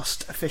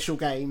last official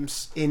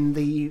games in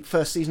the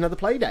first season of the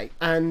Playdate.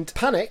 And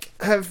Panic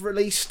have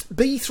released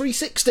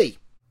B360.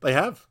 They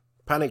have.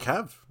 Panic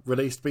have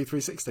released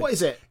B360. What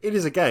is it? It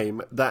is a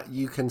game that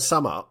you can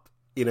sum up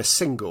in a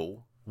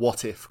single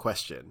what-if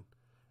question.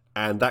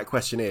 And that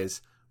question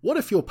is, what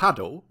if your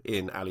paddle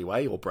in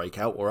Alleyway or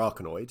Breakout or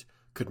Arkanoid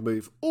could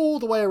move all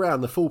the way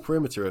around the full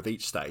perimeter of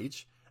each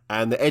stage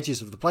and the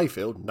edges of the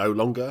playfield no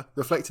longer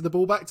reflected the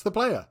ball back to the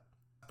player?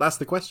 That's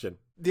the question.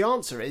 The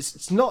answer is,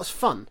 it's not as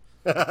fun.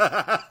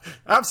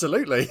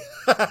 Absolutely.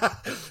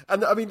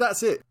 And I mean,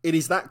 that's it. It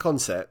is that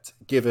concept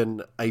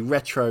given a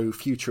retro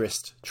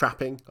futurist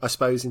trapping, I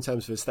suppose, in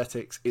terms of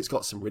aesthetics. It's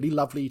got some really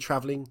lovely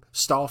travelling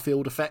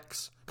starfield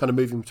effects, kind of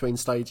moving between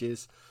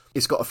stages.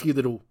 It's got a few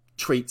little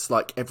treats,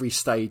 like every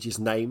stage is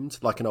named,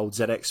 like an old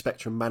ZX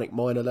Spectrum Manic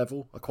Miner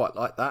level. I quite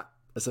like that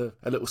as a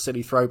little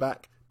silly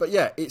throwback. But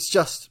yeah, it's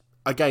just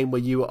a game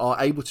where you are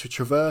able to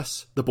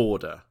traverse the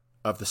border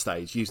of the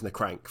stage using the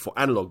crank for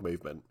analogue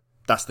movement.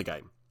 That's the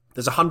game.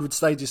 There's 100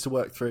 stages to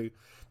work through.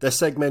 They're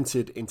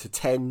segmented into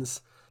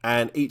 10s,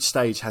 and each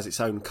stage has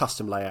its own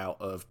custom layout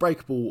of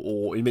breakable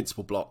or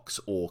invincible blocks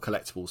or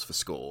collectibles for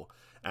score,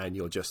 and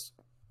you're just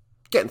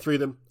getting through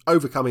them,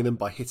 overcoming them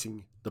by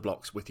hitting the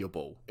blocks with your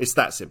ball. It's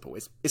that simple.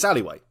 It's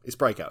Alleyway, it's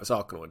Breakout, it's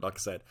Arkanoid, like I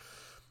said.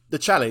 The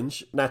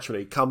challenge,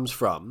 naturally, comes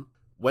from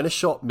when a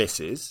shot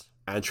misses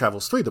and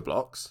travels through the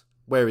blocks,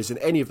 whereas in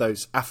any of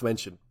those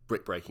aforementioned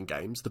brick-breaking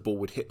games, the ball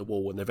would hit the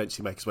wall and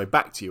eventually make its way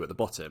back to you at the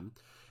bottom.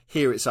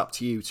 Here it's up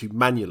to you to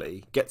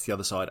manually get to the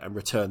other side and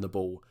return the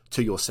ball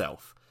to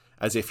yourself,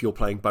 as if you're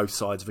playing both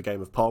sides of a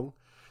game of Pong.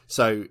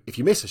 So if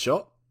you miss a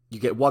shot, you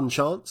get one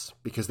chance,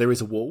 because there is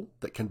a wall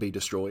that can be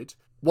destroyed.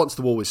 Once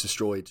the wall is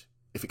destroyed,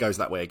 if it goes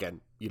that way again,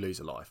 you lose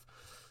a life.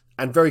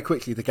 And very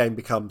quickly the game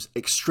becomes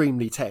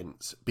extremely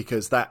tense,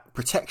 because that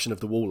protection of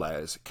the wall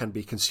layers can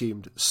be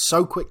consumed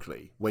so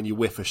quickly when you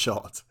whiff a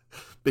shot.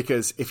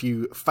 Because if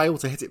you fail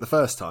to hit it the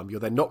first time, you're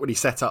then not really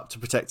set up to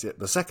protect it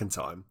the second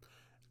time,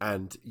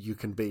 and you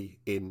can be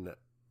in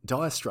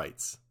dire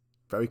straits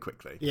very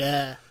quickly.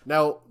 Yeah.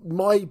 Now,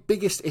 my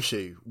biggest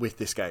issue with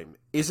this game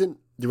isn't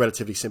the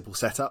relatively simple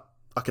setup.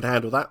 I can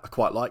handle that. I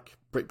quite like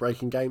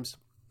brick-breaking games.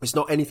 It's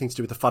not anything to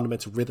do with the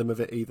fundamental rhythm of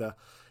it either.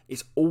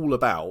 It's all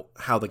about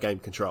how the game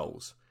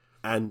controls.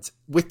 And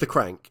with the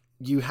crank,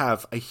 you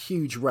have a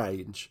huge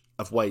range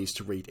of ways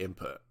to read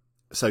input.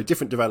 So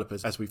different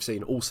developers, as we've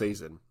seen all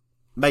season,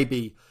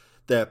 maybe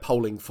they're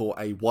polling for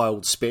a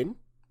wild spin,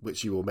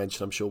 which you will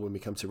mention, I'm sure, when we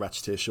come to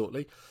Ratcheteer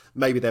shortly.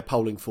 Maybe they're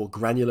polling for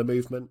granular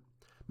movement.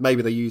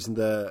 Maybe they're using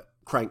the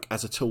crank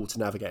as a tool to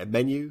navigate a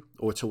menu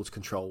or a tool to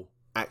control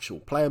actual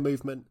player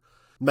movement.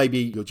 Maybe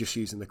you're just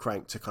using the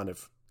crank to kind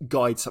of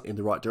guide something in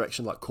the right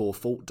direction, like Core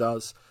Fault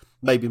does.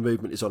 Maybe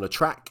movement is on a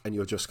track and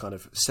you're just kind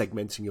of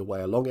segmenting your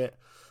way along it.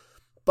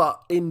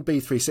 But in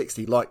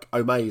B360, like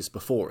Omaze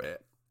before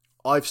it,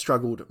 I've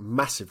struggled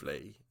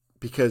massively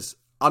because,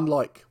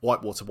 unlike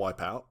Whitewater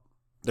Wipeout,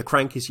 the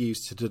crank is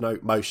used to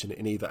denote motion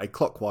in either a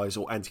clockwise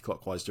or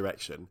anti-clockwise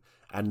direction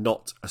and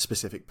not a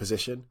specific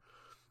position.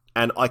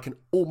 And I can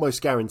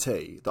almost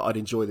guarantee that I'd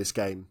enjoy this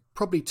game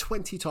probably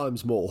 20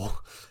 times more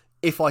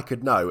if I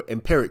could know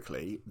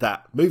empirically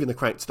that moving the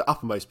crank to the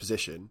uppermost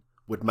position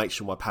would make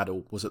sure my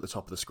paddle was at the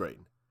top of the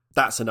screen.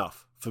 That's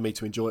enough for me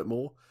to enjoy it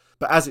more.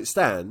 But as it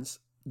stands,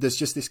 there's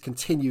just this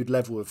continued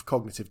level of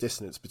cognitive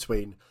dissonance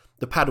between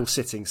the paddle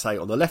sitting, say,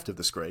 on the left of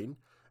the screen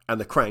and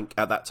the crank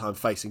at that time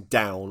facing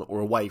down or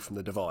away from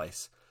the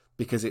device,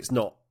 because it's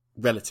not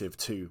relative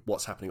to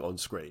what's happening on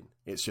screen.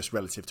 It's just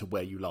relative to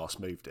where you last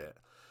moved it.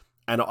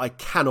 And I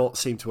cannot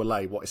seem to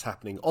allay what is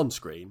happening on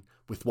screen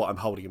with what I'm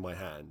holding in my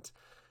hand.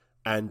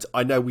 And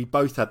I know we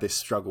both had this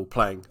struggle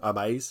playing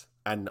Amaze,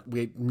 and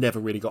we never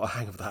really got a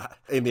hang of that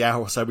in the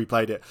hour or so we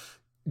played it.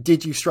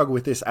 Did you struggle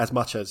with this as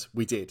much as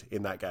we did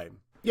in that game?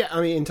 Yeah,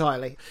 I mean,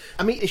 entirely.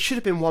 I mean, it should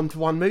have been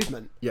one-to-one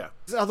movement. Yeah.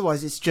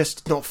 Otherwise, it's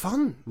just not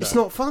fun. No. It's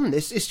not fun.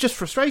 It's just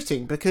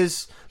frustrating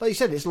because, like you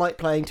said, it's like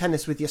playing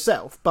tennis with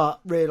yourself, but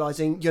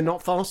realising you're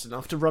not fast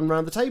enough to run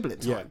around the table in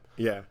time.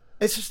 Yeah.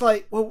 It's just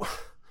like, well,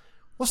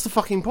 what's the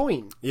fucking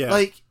point? Yeah.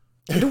 Like,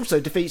 it also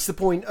defeats the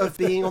point of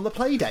being on the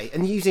Playdate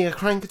and using a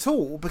crank at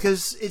all,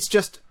 because it's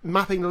just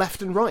mapping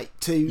left and right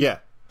to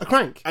a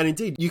crank. And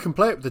indeed, you can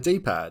play it with the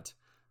D-pad,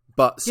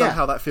 but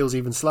somehow that feels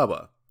even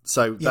slower.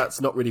 So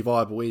that's not really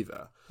viable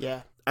either.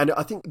 Yeah. And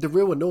I think the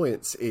real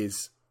annoyance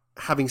is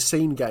having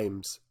seen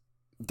games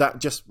that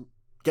just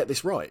get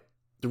this right,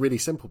 the really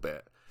simple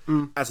bit.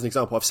 As an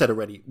example, I've said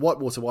already,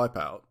 Whitewater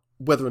Wipeout,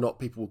 whether or not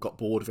people got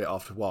bored of it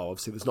after a while,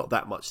 obviously there's not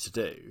that much to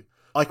do.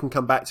 I can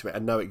come back to it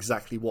and know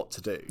exactly what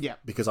to do. Yeah.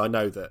 Because I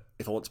know that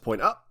if I want to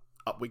point up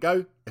we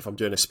go. If I'm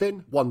doing a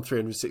spin,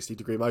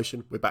 360-degree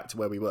motion, we're back to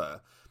where we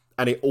were.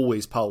 And it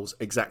always polls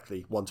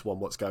exactly one-to-one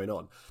what's going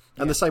on.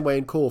 And the same way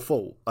in Core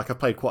Fault, like I've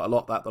played quite a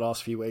lot that the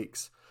last few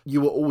weeks,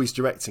 you were always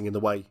directing in the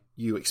way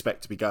you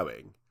expect to be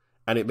going.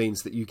 And it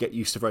means that you get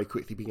used to very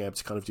quickly being able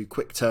to kind of do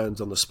quick turns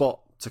on the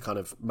spot to kind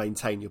of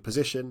maintain your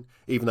position.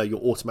 Even though you're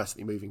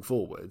automatically moving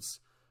forwards,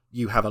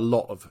 you have a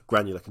lot of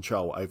granular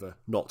control over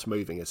not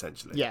moving,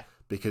 essentially. Yeah.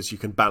 because you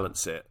can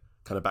balance it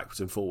kind of backwards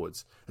and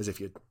forwards as if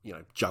you're,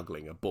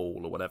 juggling a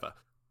ball or whatever.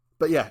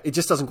 But yeah, it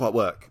just doesn't quite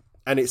work.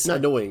 And it's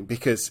annoying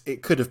because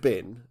it could have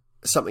been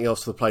something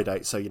else for the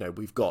Playdate. So,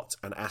 we've got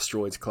an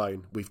Asteroids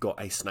clone, we've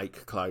got a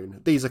Snake clone.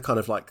 These are kind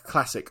of like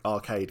classic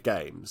arcade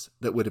games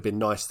that would have been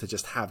nice to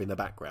just have in the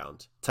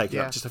background, taking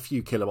up just a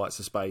few kilobytes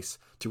of space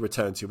to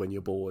return to when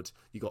you're bored.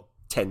 You got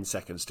 10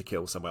 seconds to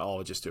kill somewhere. Oh,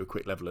 I'll just do a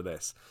quick level of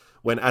this.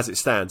 When, as it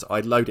stands,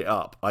 I load it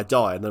up, I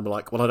die, and then I'm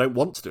like, well, I don't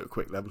want to do a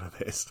quick level of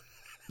this.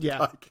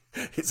 Yeah.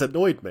 It's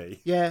annoyed me.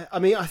 Yeah, I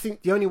mean, I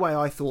think the only way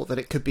I thought that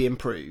it could be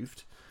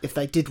improved, if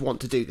they did want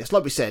to do this,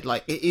 like we said,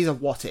 like, it is a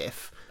what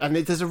if, and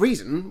there's a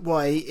reason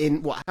why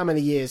how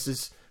many years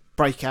has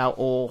Breakout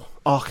or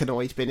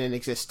Arkanoid been in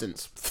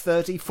existence?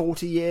 30,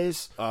 40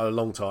 years? A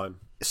long time.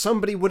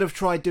 Somebody would have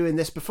tried doing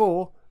this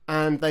before,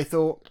 and they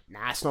thought,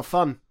 nah, it's not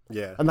fun.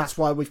 Yeah. And that's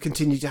why we've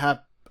continued to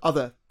have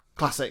other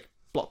classic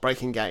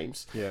block-breaking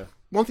games. Yeah.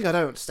 One thing I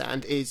don't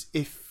understand is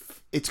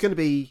if it's going to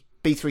be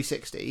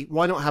b360,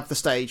 why not have the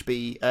stage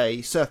be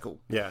a circle?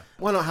 Yeah.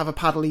 Why not have a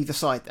paddle either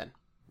side then?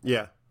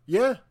 Yeah.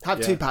 Yeah. Have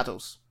two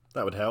paddles.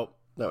 That would help.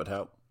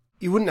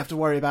 You wouldn't have to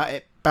worry about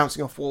it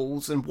bouncing off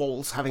walls and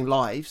walls having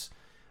lives,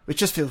 which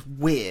just feels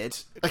weird.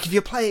 Like, if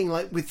you're playing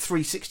like with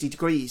 360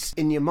 degrees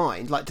in your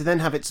mind, like, to then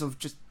have it sort of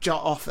just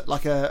jut off at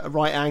like a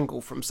right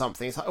angle from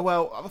something, it's like, oh,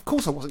 well, of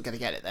course I wasn't going to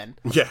get it then.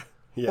 Yeah.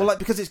 Yeah. Or like,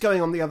 because it's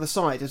going on the other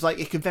side, it's like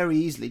it could very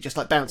easily just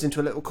like bounce into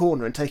a little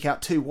corner and take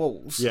out two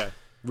walls. Yeah.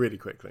 Really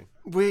quickly.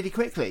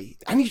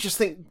 And you just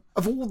think,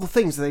 of all the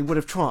things that they would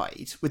have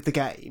tried with the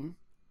game,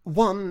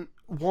 one,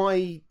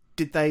 why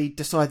did they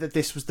decide that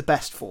this was the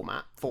best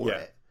format for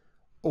it?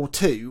 Or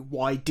two,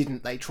 why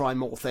didn't they try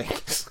more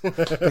things?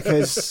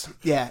 Because,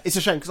 it's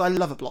a shame, because I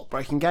love a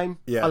block-breaking game.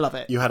 Yeah. I love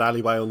it. You had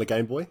Alleyway on the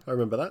Game Boy, I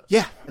remember that.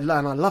 Yeah, and I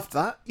loved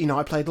that.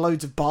 I played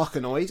loads of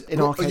Barkanoid in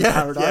Arcade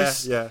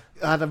Paradise. Yeah.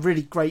 I had a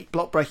really great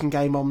block-breaking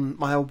game on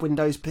my old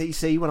Windows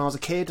PC when I was a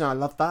kid, and I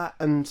loved that,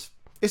 and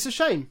it's a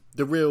shame.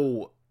 The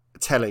real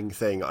telling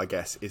thing, I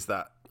guess, is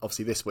that,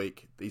 obviously this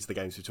week, these are the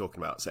games we're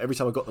talking about. So every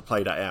time I got the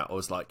Playdate out, I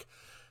was like,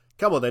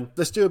 come on then,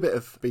 let's do a bit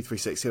of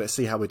b360, let's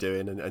see how we're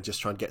doing, and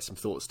just try and get some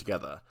thoughts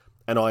together.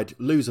 And I'd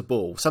lose a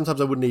ball.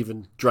 Sometimes I wouldn't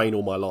even drain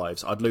all my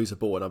lives. I'd lose a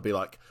ball and I'd be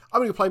like, I'm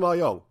going to play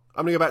Mahjong.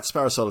 I'm going to go back to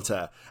Sparrow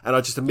Solitaire. And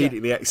I'd just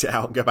immediately exit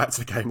out and go back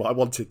to the game I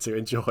wanted to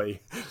enjoy.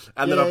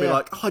 And then I'd be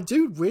like, oh, I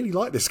do really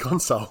like this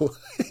console.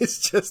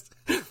 It's just,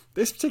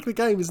 this particular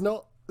game is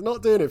not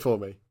doing it for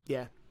me.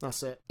 Yeah,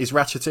 that's it. Is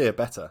Ratcheteer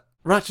better?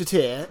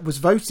 Ratcheteer was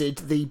voted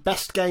the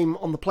best game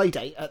on the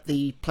Playdate at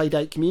the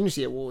Playdate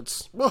Community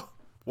Awards.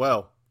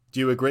 Well, do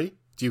you agree?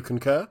 Do you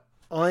concur?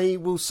 I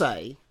will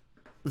say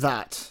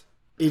that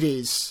it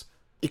is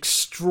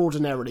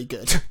extraordinarily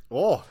good.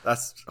 Oh,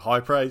 that's high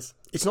praise.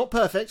 It's not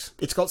perfect.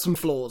 It's got some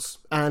flaws.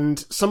 And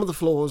some of the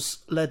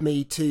flaws led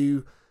me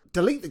to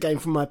delete the game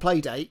from my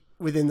Playdate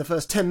within the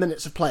first 10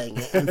 minutes of playing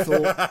it and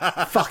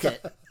thought, fuck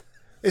it.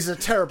 This is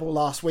a terrible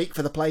last week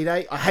for the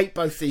Playdate. I hate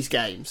both these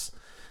games.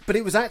 But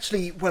it was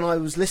actually when I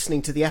was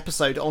listening to the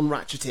episode on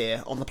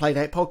Ratcheteer on the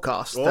Playdate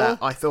podcast that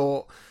I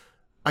thought,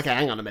 okay,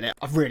 hang on a minute.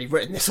 I've really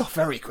written this off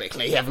very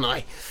quickly, haven't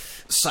I?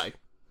 So,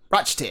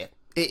 Ratcheteer.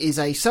 It is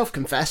a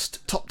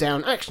self-confessed,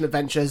 top-down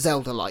action-adventure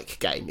Zelda-like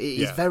game.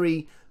 It is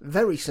very,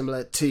 very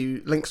similar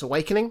to Link's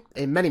Awakening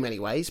in many, many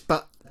ways,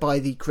 but by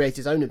the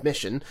creator's own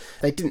admission,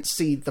 they didn't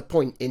see the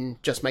point in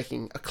just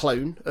making a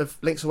clone of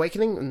Link's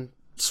Awakening and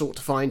sought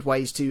to find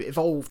ways to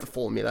evolve the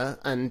formula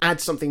and add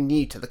something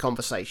new to the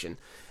conversation.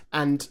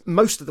 And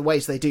most of the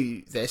ways they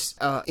do this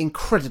are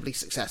incredibly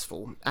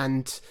successful.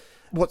 And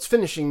what's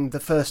finishing the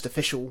first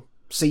official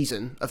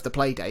season of the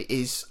Playdate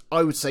is,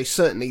 I would say,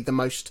 certainly the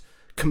most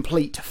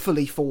complete,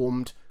 fully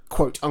formed,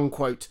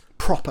 quote-unquote,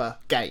 proper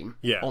game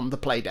on the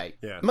Playdate.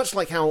 Yeah. Much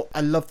like how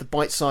I love the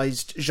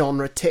bite-sized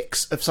genre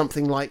ticks of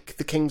something like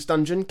The King's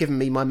Dungeon, giving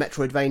me my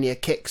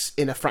Metroidvania kicks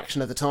in a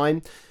fraction of the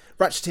time,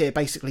 Ratcheteer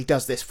basically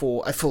does this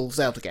for a full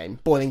Zelda game,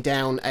 boiling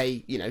down a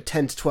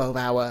 10 to 12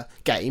 hour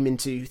game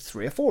into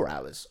 3 or 4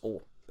 hours,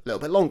 or a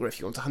little bit longer if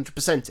you want to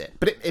 100% it.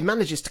 But it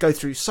manages to go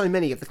through so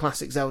many of the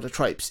classic Zelda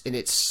tropes in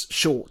its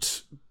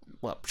short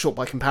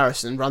by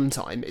comparison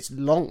runtime. It's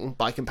long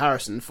by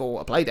comparison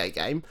for a Playdate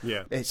game.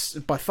 Yeah. It's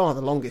by far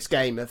the longest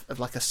game of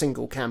like a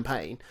single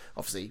campaign.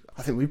 Obviously,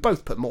 I think we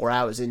both put more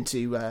hours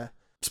into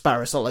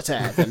Sparrow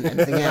Solitaire than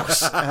anything else.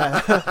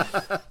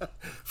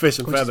 Fish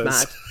and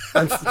feathers.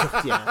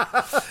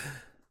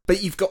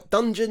 But you've got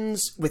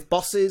dungeons with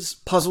bosses,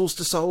 puzzles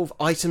to solve,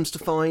 items to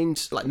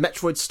find, like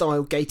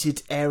Metroid-style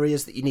gated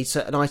areas that you need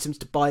certain items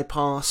to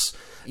bypass.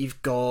 You've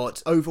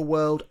got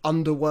overworld,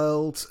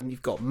 underworld, and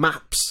you've got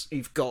maps.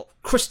 You've got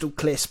crystal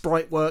clear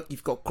sprite work.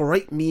 You've got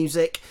great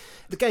music.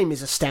 The game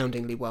is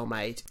astoundingly well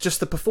made. Just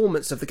the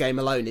performance of the game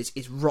alone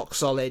is rock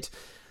solid.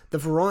 The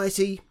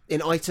variety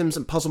in items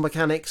and puzzle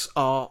mechanics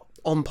are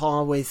on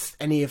par with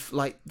any of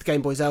like the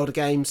Game Boy Zelda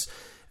games,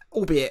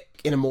 albeit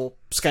in a more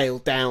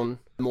scaled down,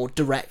 more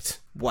direct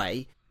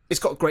way. It's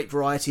got a great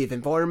variety of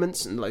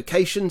environments and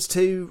locations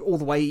too, all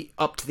the way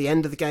up to the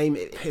end of the game.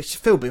 It's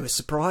filled me with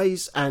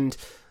surprise, and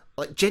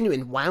like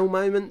genuine wow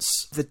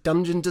moments. The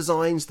dungeon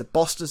designs, the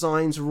boss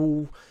designs are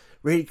all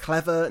really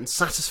clever and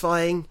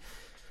satisfying.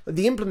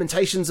 The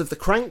implementations of the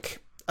crank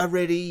are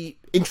really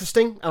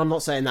interesting. I'm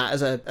not saying that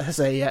as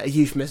a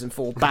euphemism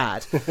for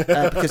bad,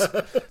 because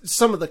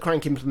some of the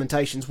crank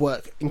implementations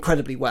work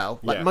incredibly well.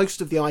 Like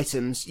most of the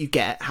items you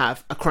get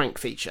have a crank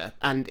feature,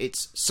 and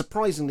it's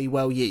surprisingly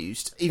well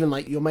used. Even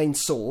like your main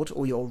sword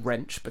or your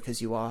wrench,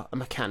 because you are a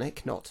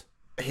mechanic, not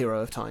a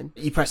hero of time.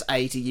 You press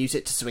A to use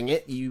it to swing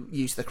it. You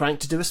use the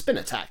crank to do a spin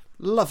attack.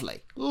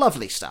 Lovely,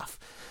 lovely stuff.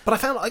 But I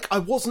found like I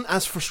wasn't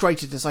as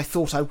frustrated as I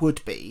thought I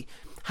would be,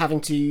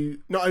 having to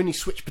not only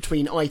switch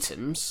between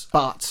items,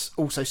 but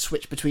also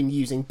switch between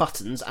using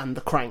buttons and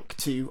the crank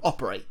to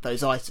operate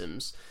those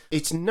items.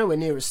 It's nowhere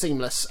near as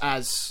seamless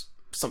as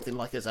something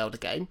like a Zelda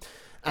game,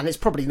 and it's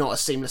probably not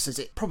as seamless as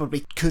it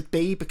probably could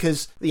be,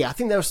 because, I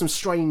think there are some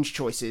strange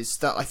choices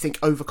that I think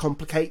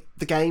overcomplicate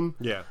the game,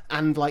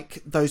 and,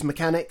 like, those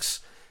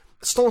mechanics.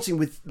 Starting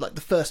with, like,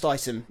 the first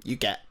item you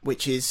get,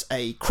 which is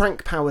a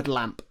crank-powered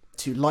lamp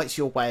to light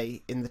your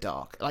way in the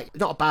dark. Like,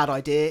 not a bad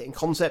idea in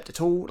concept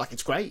at all. Like,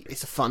 it's great.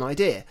 It's a fun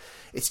idea.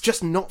 It's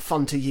just not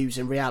fun to use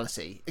in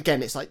reality.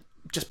 Again, it's like,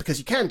 just because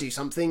you can do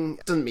something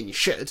doesn't mean you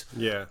should.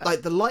 Yeah.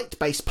 Like, the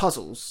light-based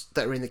puzzles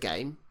that are in the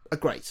game are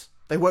great.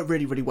 They work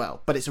really, really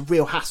well. But it's a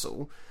real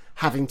hassle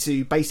having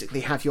to basically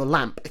have your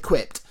lamp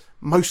equipped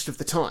most of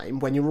the time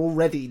when you're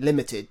already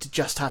limited to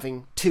just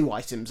having 2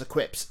 items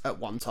equipped at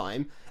one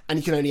time, and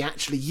you can only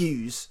actually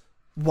use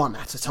 1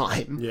 at a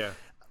time. Yeah.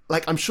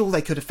 Like, I'm sure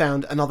they could have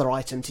found another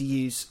item to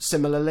use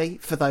similarly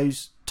for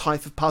those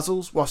type of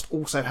puzzles, whilst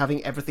also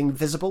having everything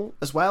visible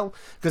as well.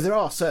 Because there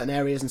are certain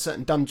areas and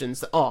certain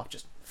dungeons that are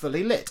just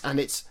fully lit, and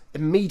it's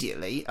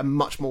immediately a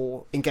much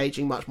more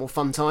engaging, much more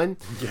fun time.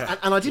 Yeah.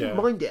 And I didn't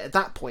mind it at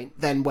that point.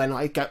 Then when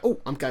I go,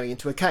 oh, I'm going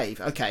into a cave.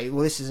 Okay,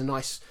 well, this is a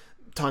nice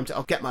time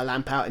I'll get my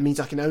lamp out. It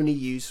means I can only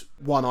use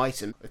 1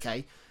 item.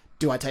 Okay,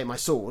 do I take my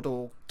sword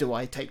or do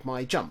I take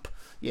my jump?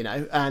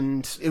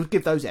 And it would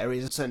give those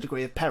areas a certain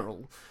degree of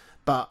peril.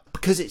 But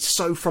because it's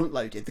so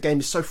front-loaded, the game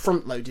is so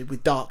front-loaded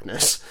with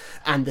darkness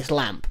and this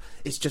lamp,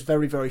 it's just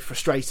very, very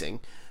frustrating.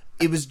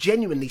 It was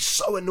genuinely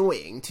so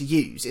annoying to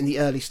use in the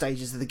early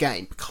stages of the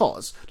game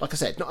because, like I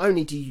said, not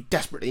only do you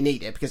desperately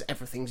need it because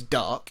everything's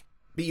dark,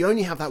 but you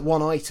only have that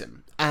 1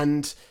 item.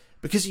 And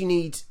because you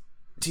need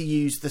to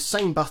use the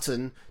same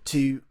button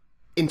to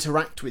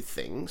interact with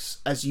things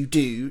as you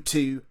do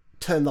to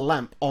turn the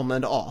lamp on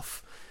and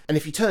off, and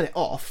if you turn it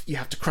off, you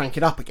have to crank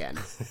it up again.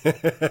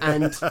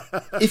 And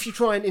if you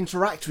try and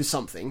interact with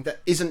something that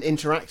isn't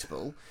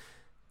interactable,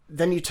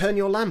 then you turn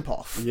your lamp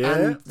off. Yeah.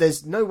 And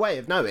there's no way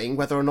of knowing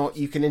whether or not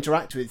you can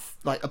interact with,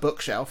 like, a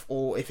bookshelf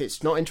or if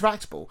it's not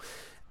interactable.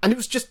 And it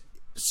was just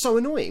so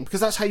annoying,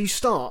 because that's how you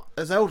start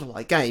a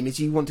Zelda-like game, is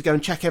you want to go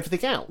and check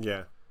everything out.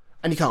 Yeah.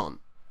 And you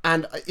can't.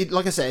 And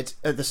like I said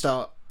at the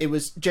start, it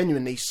was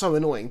genuinely so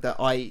annoying that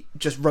I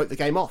just wrote the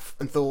game off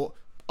and thought,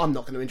 I'm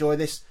not going to enjoy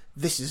this.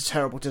 This is a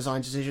terrible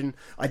design decision.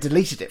 I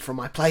deleted it from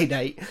my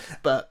Playdate,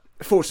 but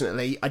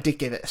fortunately I did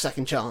give it a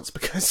second chance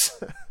because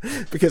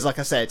like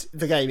I said,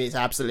 the game is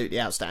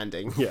absolutely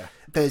outstanding. Yeah.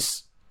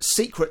 There's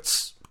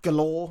secrets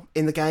galore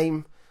in the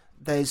game.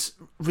 There's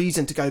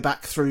reason to go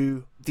back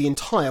through the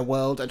entire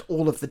world and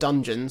all of the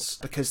dungeons,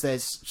 because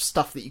there's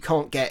stuff that you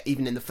can't get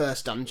even in the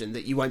first dungeon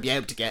that you won't be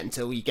able to get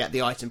until you get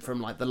the item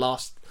from, like, the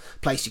last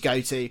place you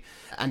go to.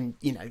 And,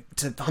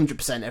 to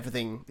 100%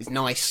 everything is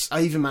nice.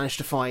 I even managed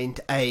to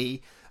find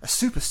a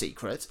super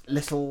secret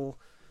little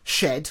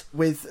shed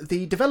with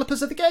the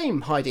developers of the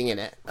game hiding in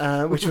it,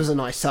 which was a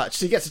nice touch.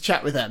 So you get to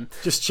chat with them.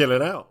 Just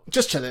chilling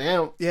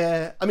out,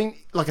 yeah. I mean,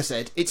 like I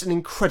said, it's an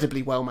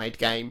incredibly well-made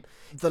game.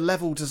 The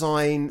level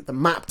design, the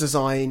map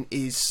design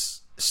is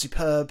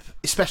superb,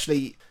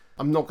 especially,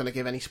 I'm not going to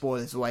give any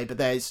spoilers away, but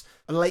there's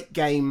a late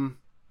game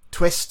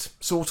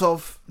twist, sort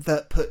of,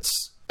 that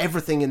puts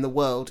everything in the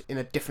world in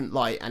a different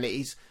light, and it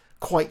is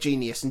quite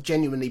genius and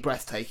genuinely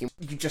breathtaking.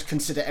 You just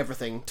consider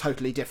everything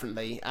totally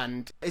differently,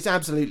 and it's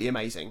absolutely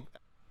amazing.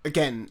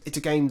 Again, it's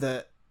a game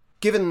that,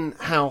 given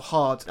how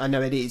hard I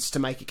know it is to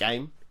make a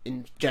game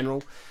in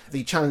general,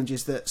 the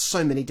challenges that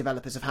so many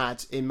developers have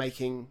had in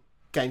making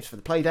games for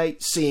the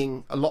Playdate,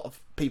 seeing a lot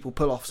of people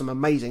pull off some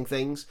amazing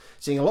things,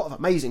 seeing a lot of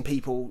amazing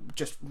people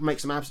just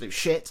make some absolute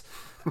shit.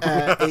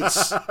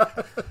 It's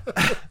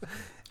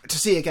to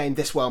see a game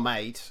this well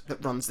made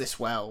that runs this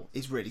well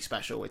is really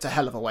special. It's a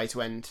hell of a way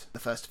to end the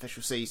first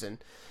official season.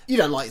 You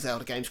don't like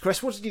Zelda games,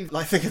 Chris. What did you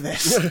think of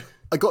this?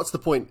 I got to the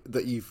point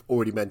that you've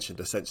already mentioned,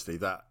 essentially,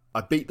 that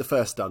I beat the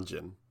first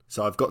dungeon,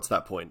 so I've got to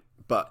that point.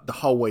 But the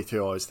whole way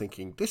through I was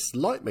thinking, this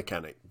light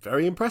mechanic,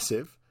 very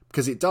impressive,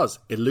 because it does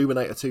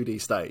illuminate a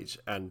 2D stage,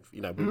 and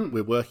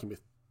we're working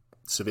with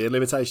severe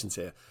limitations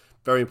here.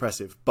 Very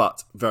impressive,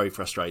 but very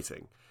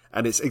frustrating.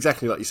 And it's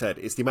exactly like you said,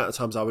 it's the amount of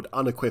times I would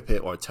unequip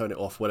it or I'd turn it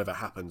off, whatever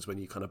happens when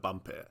you kind of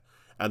bump it,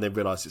 and then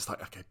realise it's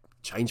like, okay,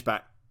 change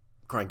back,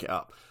 crank it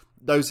up.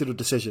 Those little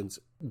decisions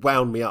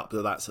wound me up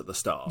that that's at the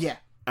start. Yeah.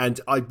 And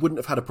I wouldn't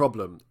have had a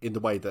problem in the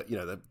way that,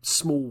 the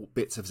small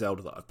bits of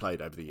Zelda that I've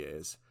played over the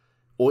years,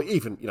 Or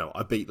even,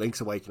 I beat Link's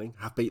Awakening,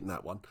 have beaten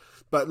that one.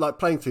 But like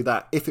playing through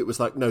that, if it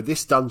was like, no,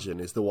 this dungeon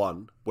is the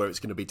one where it's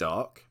going to be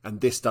dark, and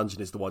this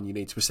dungeon is the one you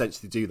need to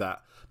essentially do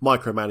that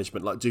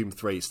micromanagement like Doom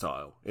 3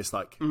 style. It's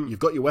like, you've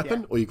got your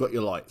weapon or you've got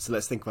your light, so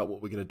let's think about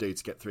what we're going to do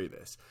to get through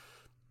this.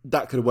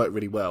 That could have worked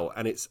really well,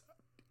 and it's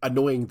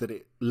annoying that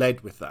it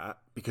led with that,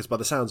 because by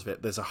the sounds of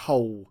it, there's a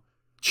whole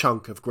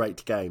chunk of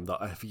great game that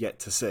I have yet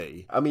to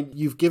see. I mean,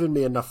 you've given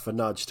me enough of a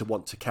nudge to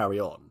want to carry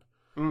on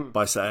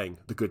by saying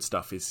the good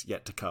stuff is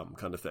yet to come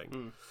kind of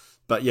thing.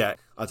 But yeah,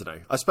 I don't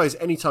know. I suppose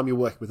anytime you're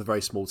working with a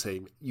very small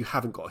team, you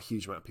haven't got a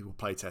huge amount of people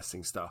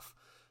playtesting stuff.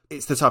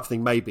 It's the type of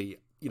thing maybe,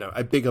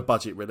 a bigger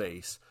budget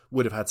release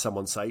would have had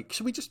someone say,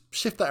 should we just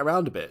shift that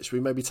around a bit? Should we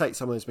maybe take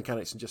some of those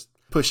mechanics and just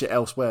push it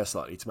elsewhere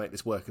slightly to make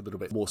this work a little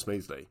bit more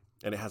smoothly?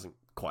 And it hasn't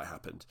quite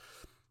happened.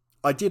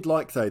 I did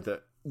like, though,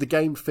 that the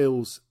game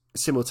feels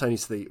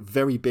simultaneously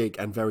very big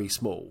and very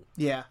small.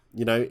 Yeah.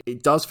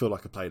 It does feel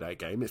like a Playdate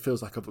game. It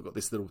feels like I've got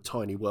this little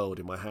tiny world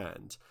in my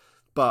hand.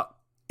 But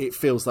it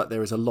feels like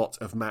there is a lot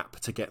of map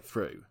to get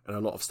through and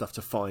a lot of stuff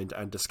to find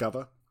and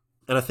discover.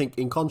 And I think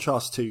in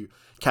contrast to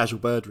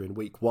Casual Birder in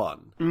week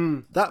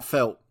 1, that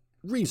felt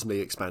reasonably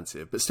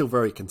expansive, but still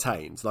very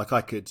contained. Like I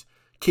could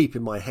keep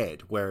in my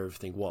head where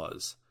everything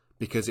was,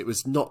 because it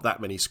was not that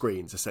many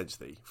screens,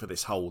 essentially, for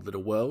this whole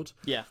little world.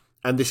 Yeah.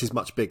 And this is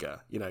much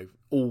bigger.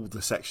 All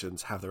the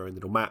sections have their own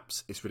little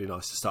maps. It's really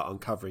nice to start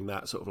uncovering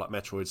that, sort of like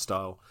Metroid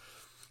style.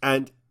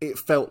 And it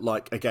felt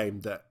like a game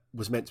that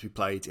was meant to be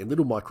played in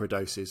little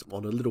microdoses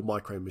on a little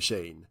micro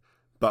machine,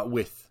 but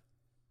with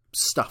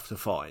stuff to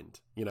find,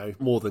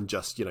 more than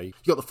just, you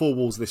got the 4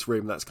 walls of this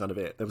room, that's kind of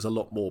it. There was a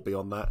lot more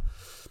beyond that.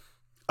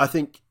 I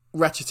think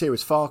Ratcheteer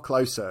is far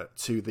closer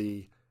to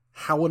the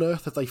how on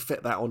earth have they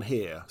fit that on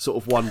here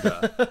sort of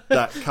wonder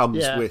that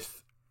comes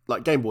with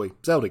like Game Boy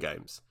Zelda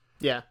games.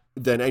 Yeah.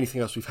 Than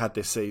anything else we've had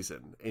this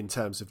season, in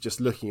terms of just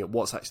looking at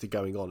what's actually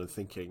going on and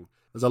thinking,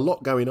 there's a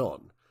lot going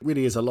on. It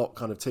really is a lot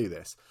kind of to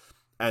this.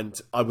 And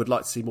I would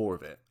like to see more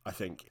of it, I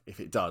think, if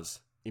it does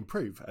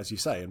improve, as you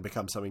say, and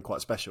become something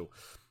quite special.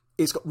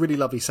 It's got really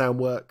lovely sound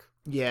work.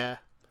 Yeah.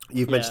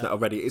 You've mentioned that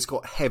already. It's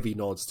got heavy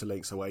nods to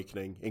Link's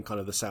Awakening in kind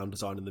of the sound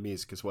design and the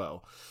music as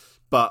well.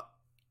 But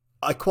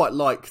I quite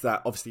like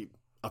that. Obviously,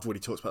 I've already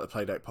talked about the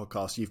Playdate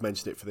podcast. You've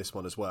mentioned it for this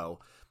one as well.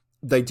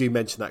 They do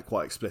mention that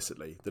quite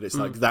explicitly, that it's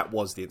like that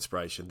was the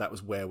inspiration. That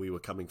was where we were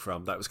coming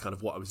from. That was kind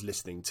of what I was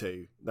listening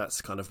to.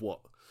 That's kind of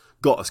what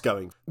got us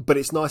going. But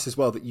it's nice as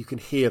well that you can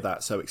hear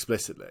that so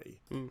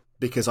explicitly,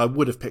 because I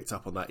would have picked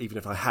up on that even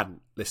if I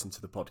hadn't listened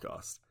to the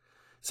podcast.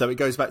 So it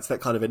goes back to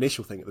that kind of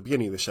initial thing at the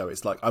beginning of the show.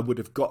 It's like I would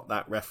have got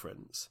that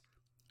reference,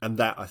 and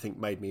that I think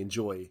made me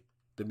enjoy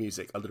the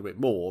music a little bit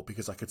more,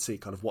 because I could see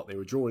kind of what they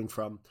were drawing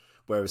from,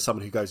 whereas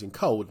someone who goes in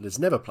cold and has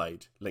never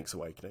played Link's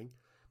Awakening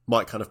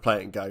might kind of play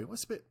it and go, well,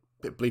 it's a bit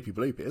bleepy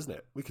bloopy, isn't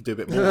it? We could do a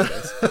bit more of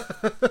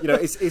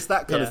this. It's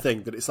that kind of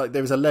thing, that it's like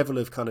there is a level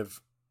of kind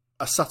of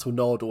a subtle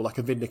nod or like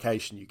a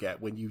vindication you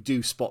get when you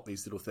do spot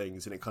these little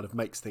things, and it kind of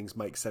makes things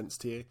make sense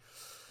to you.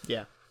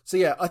 Yeah. So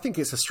yeah, I think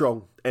it's a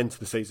strong end to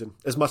the season.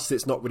 As much as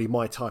it's not really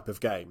my type of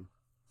game,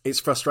 it's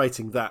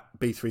frustrating that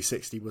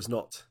B360 was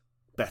not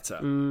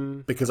better,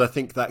 because I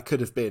think that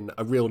could have been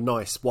a real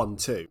nice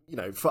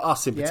 1-2. For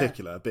us in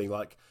particular, being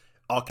like,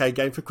 arcade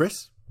game for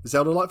Chris,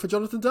 Zelda Light for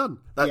Jonathan Dunn.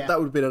 That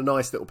would have been a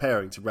nice little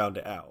pairing to round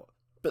it out.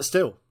 But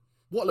still,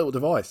 what a little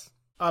device.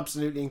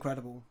 Absolutely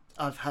incredible.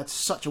 I've had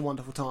such a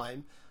wonderful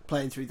time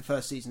playing through the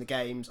first season of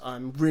games.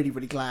 I'm really,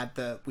 really glad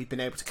that we've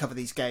been able to cover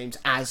these games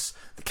as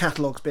the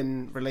catalogue's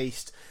been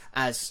released,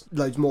 as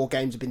loads more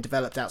games have been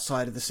developed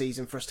outside of the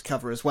season for us to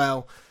cover as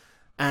well.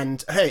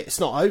 And hey, it's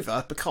not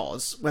over,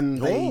 because when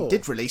they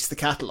did release the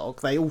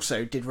catalogue, they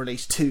also did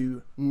release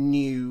 2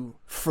 new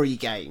free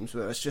games,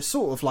 where it's just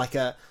sort of like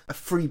a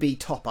freebie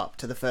top-up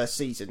to the first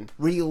season.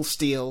 Real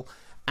Steel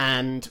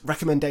and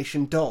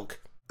Recommendation Dog.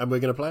 And we're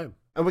going to play them.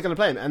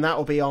 And that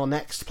will be our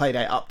next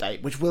Playdate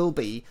update, which will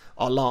be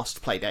our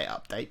last Playdate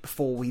update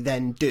before we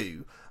then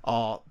do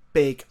our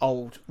big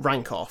old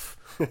rank off.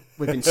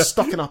 We've been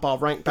stocking up our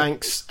rank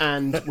banks,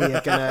 and we're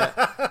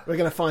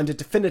gonna find a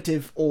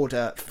definitive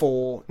order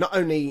for not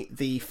only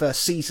the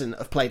first season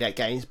of Playdate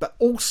games, but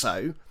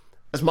also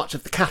as much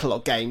of the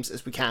catalogue games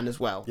as we can as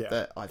well,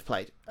 that I've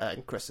played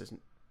and Chris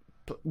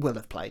will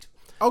have played.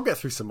 I'll get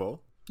through some more.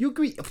 You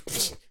agree?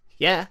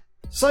 Yeah.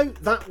 So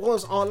that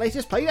was our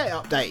latest Playdate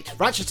update.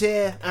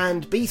 Ratcheteer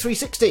and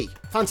B360.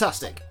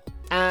 Fantastic.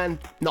 And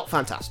not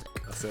fantastic.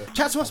 That's it.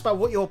 Chat to us about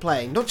what you're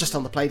playing, not just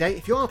on the Playdate.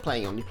 If you are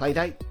playing on your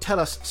Playdate, tell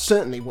us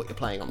certainly what you're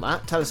playing on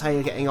that. Tell us how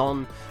you're getting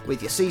on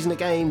with your season of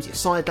games, your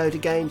side loader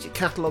games, your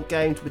catalogue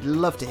games. We'd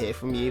love to hear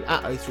from you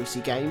at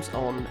O3C Games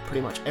on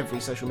pretty much every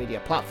social media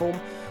platform.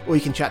 Or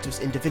you can chat to us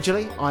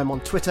individually. I'm on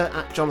Twitter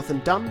at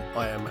Jonathan Dunn.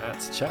 I am at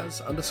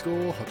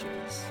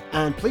Chaz_Hodges.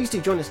 And please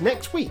do join us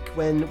next week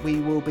when we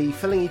will be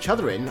filling each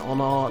other in on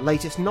our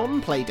latest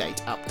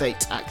non-Playdate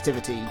update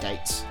activity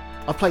dates.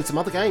 I've played some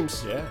other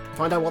games. Yeah.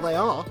 Find out what they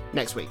are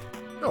next week.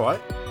 All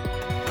right.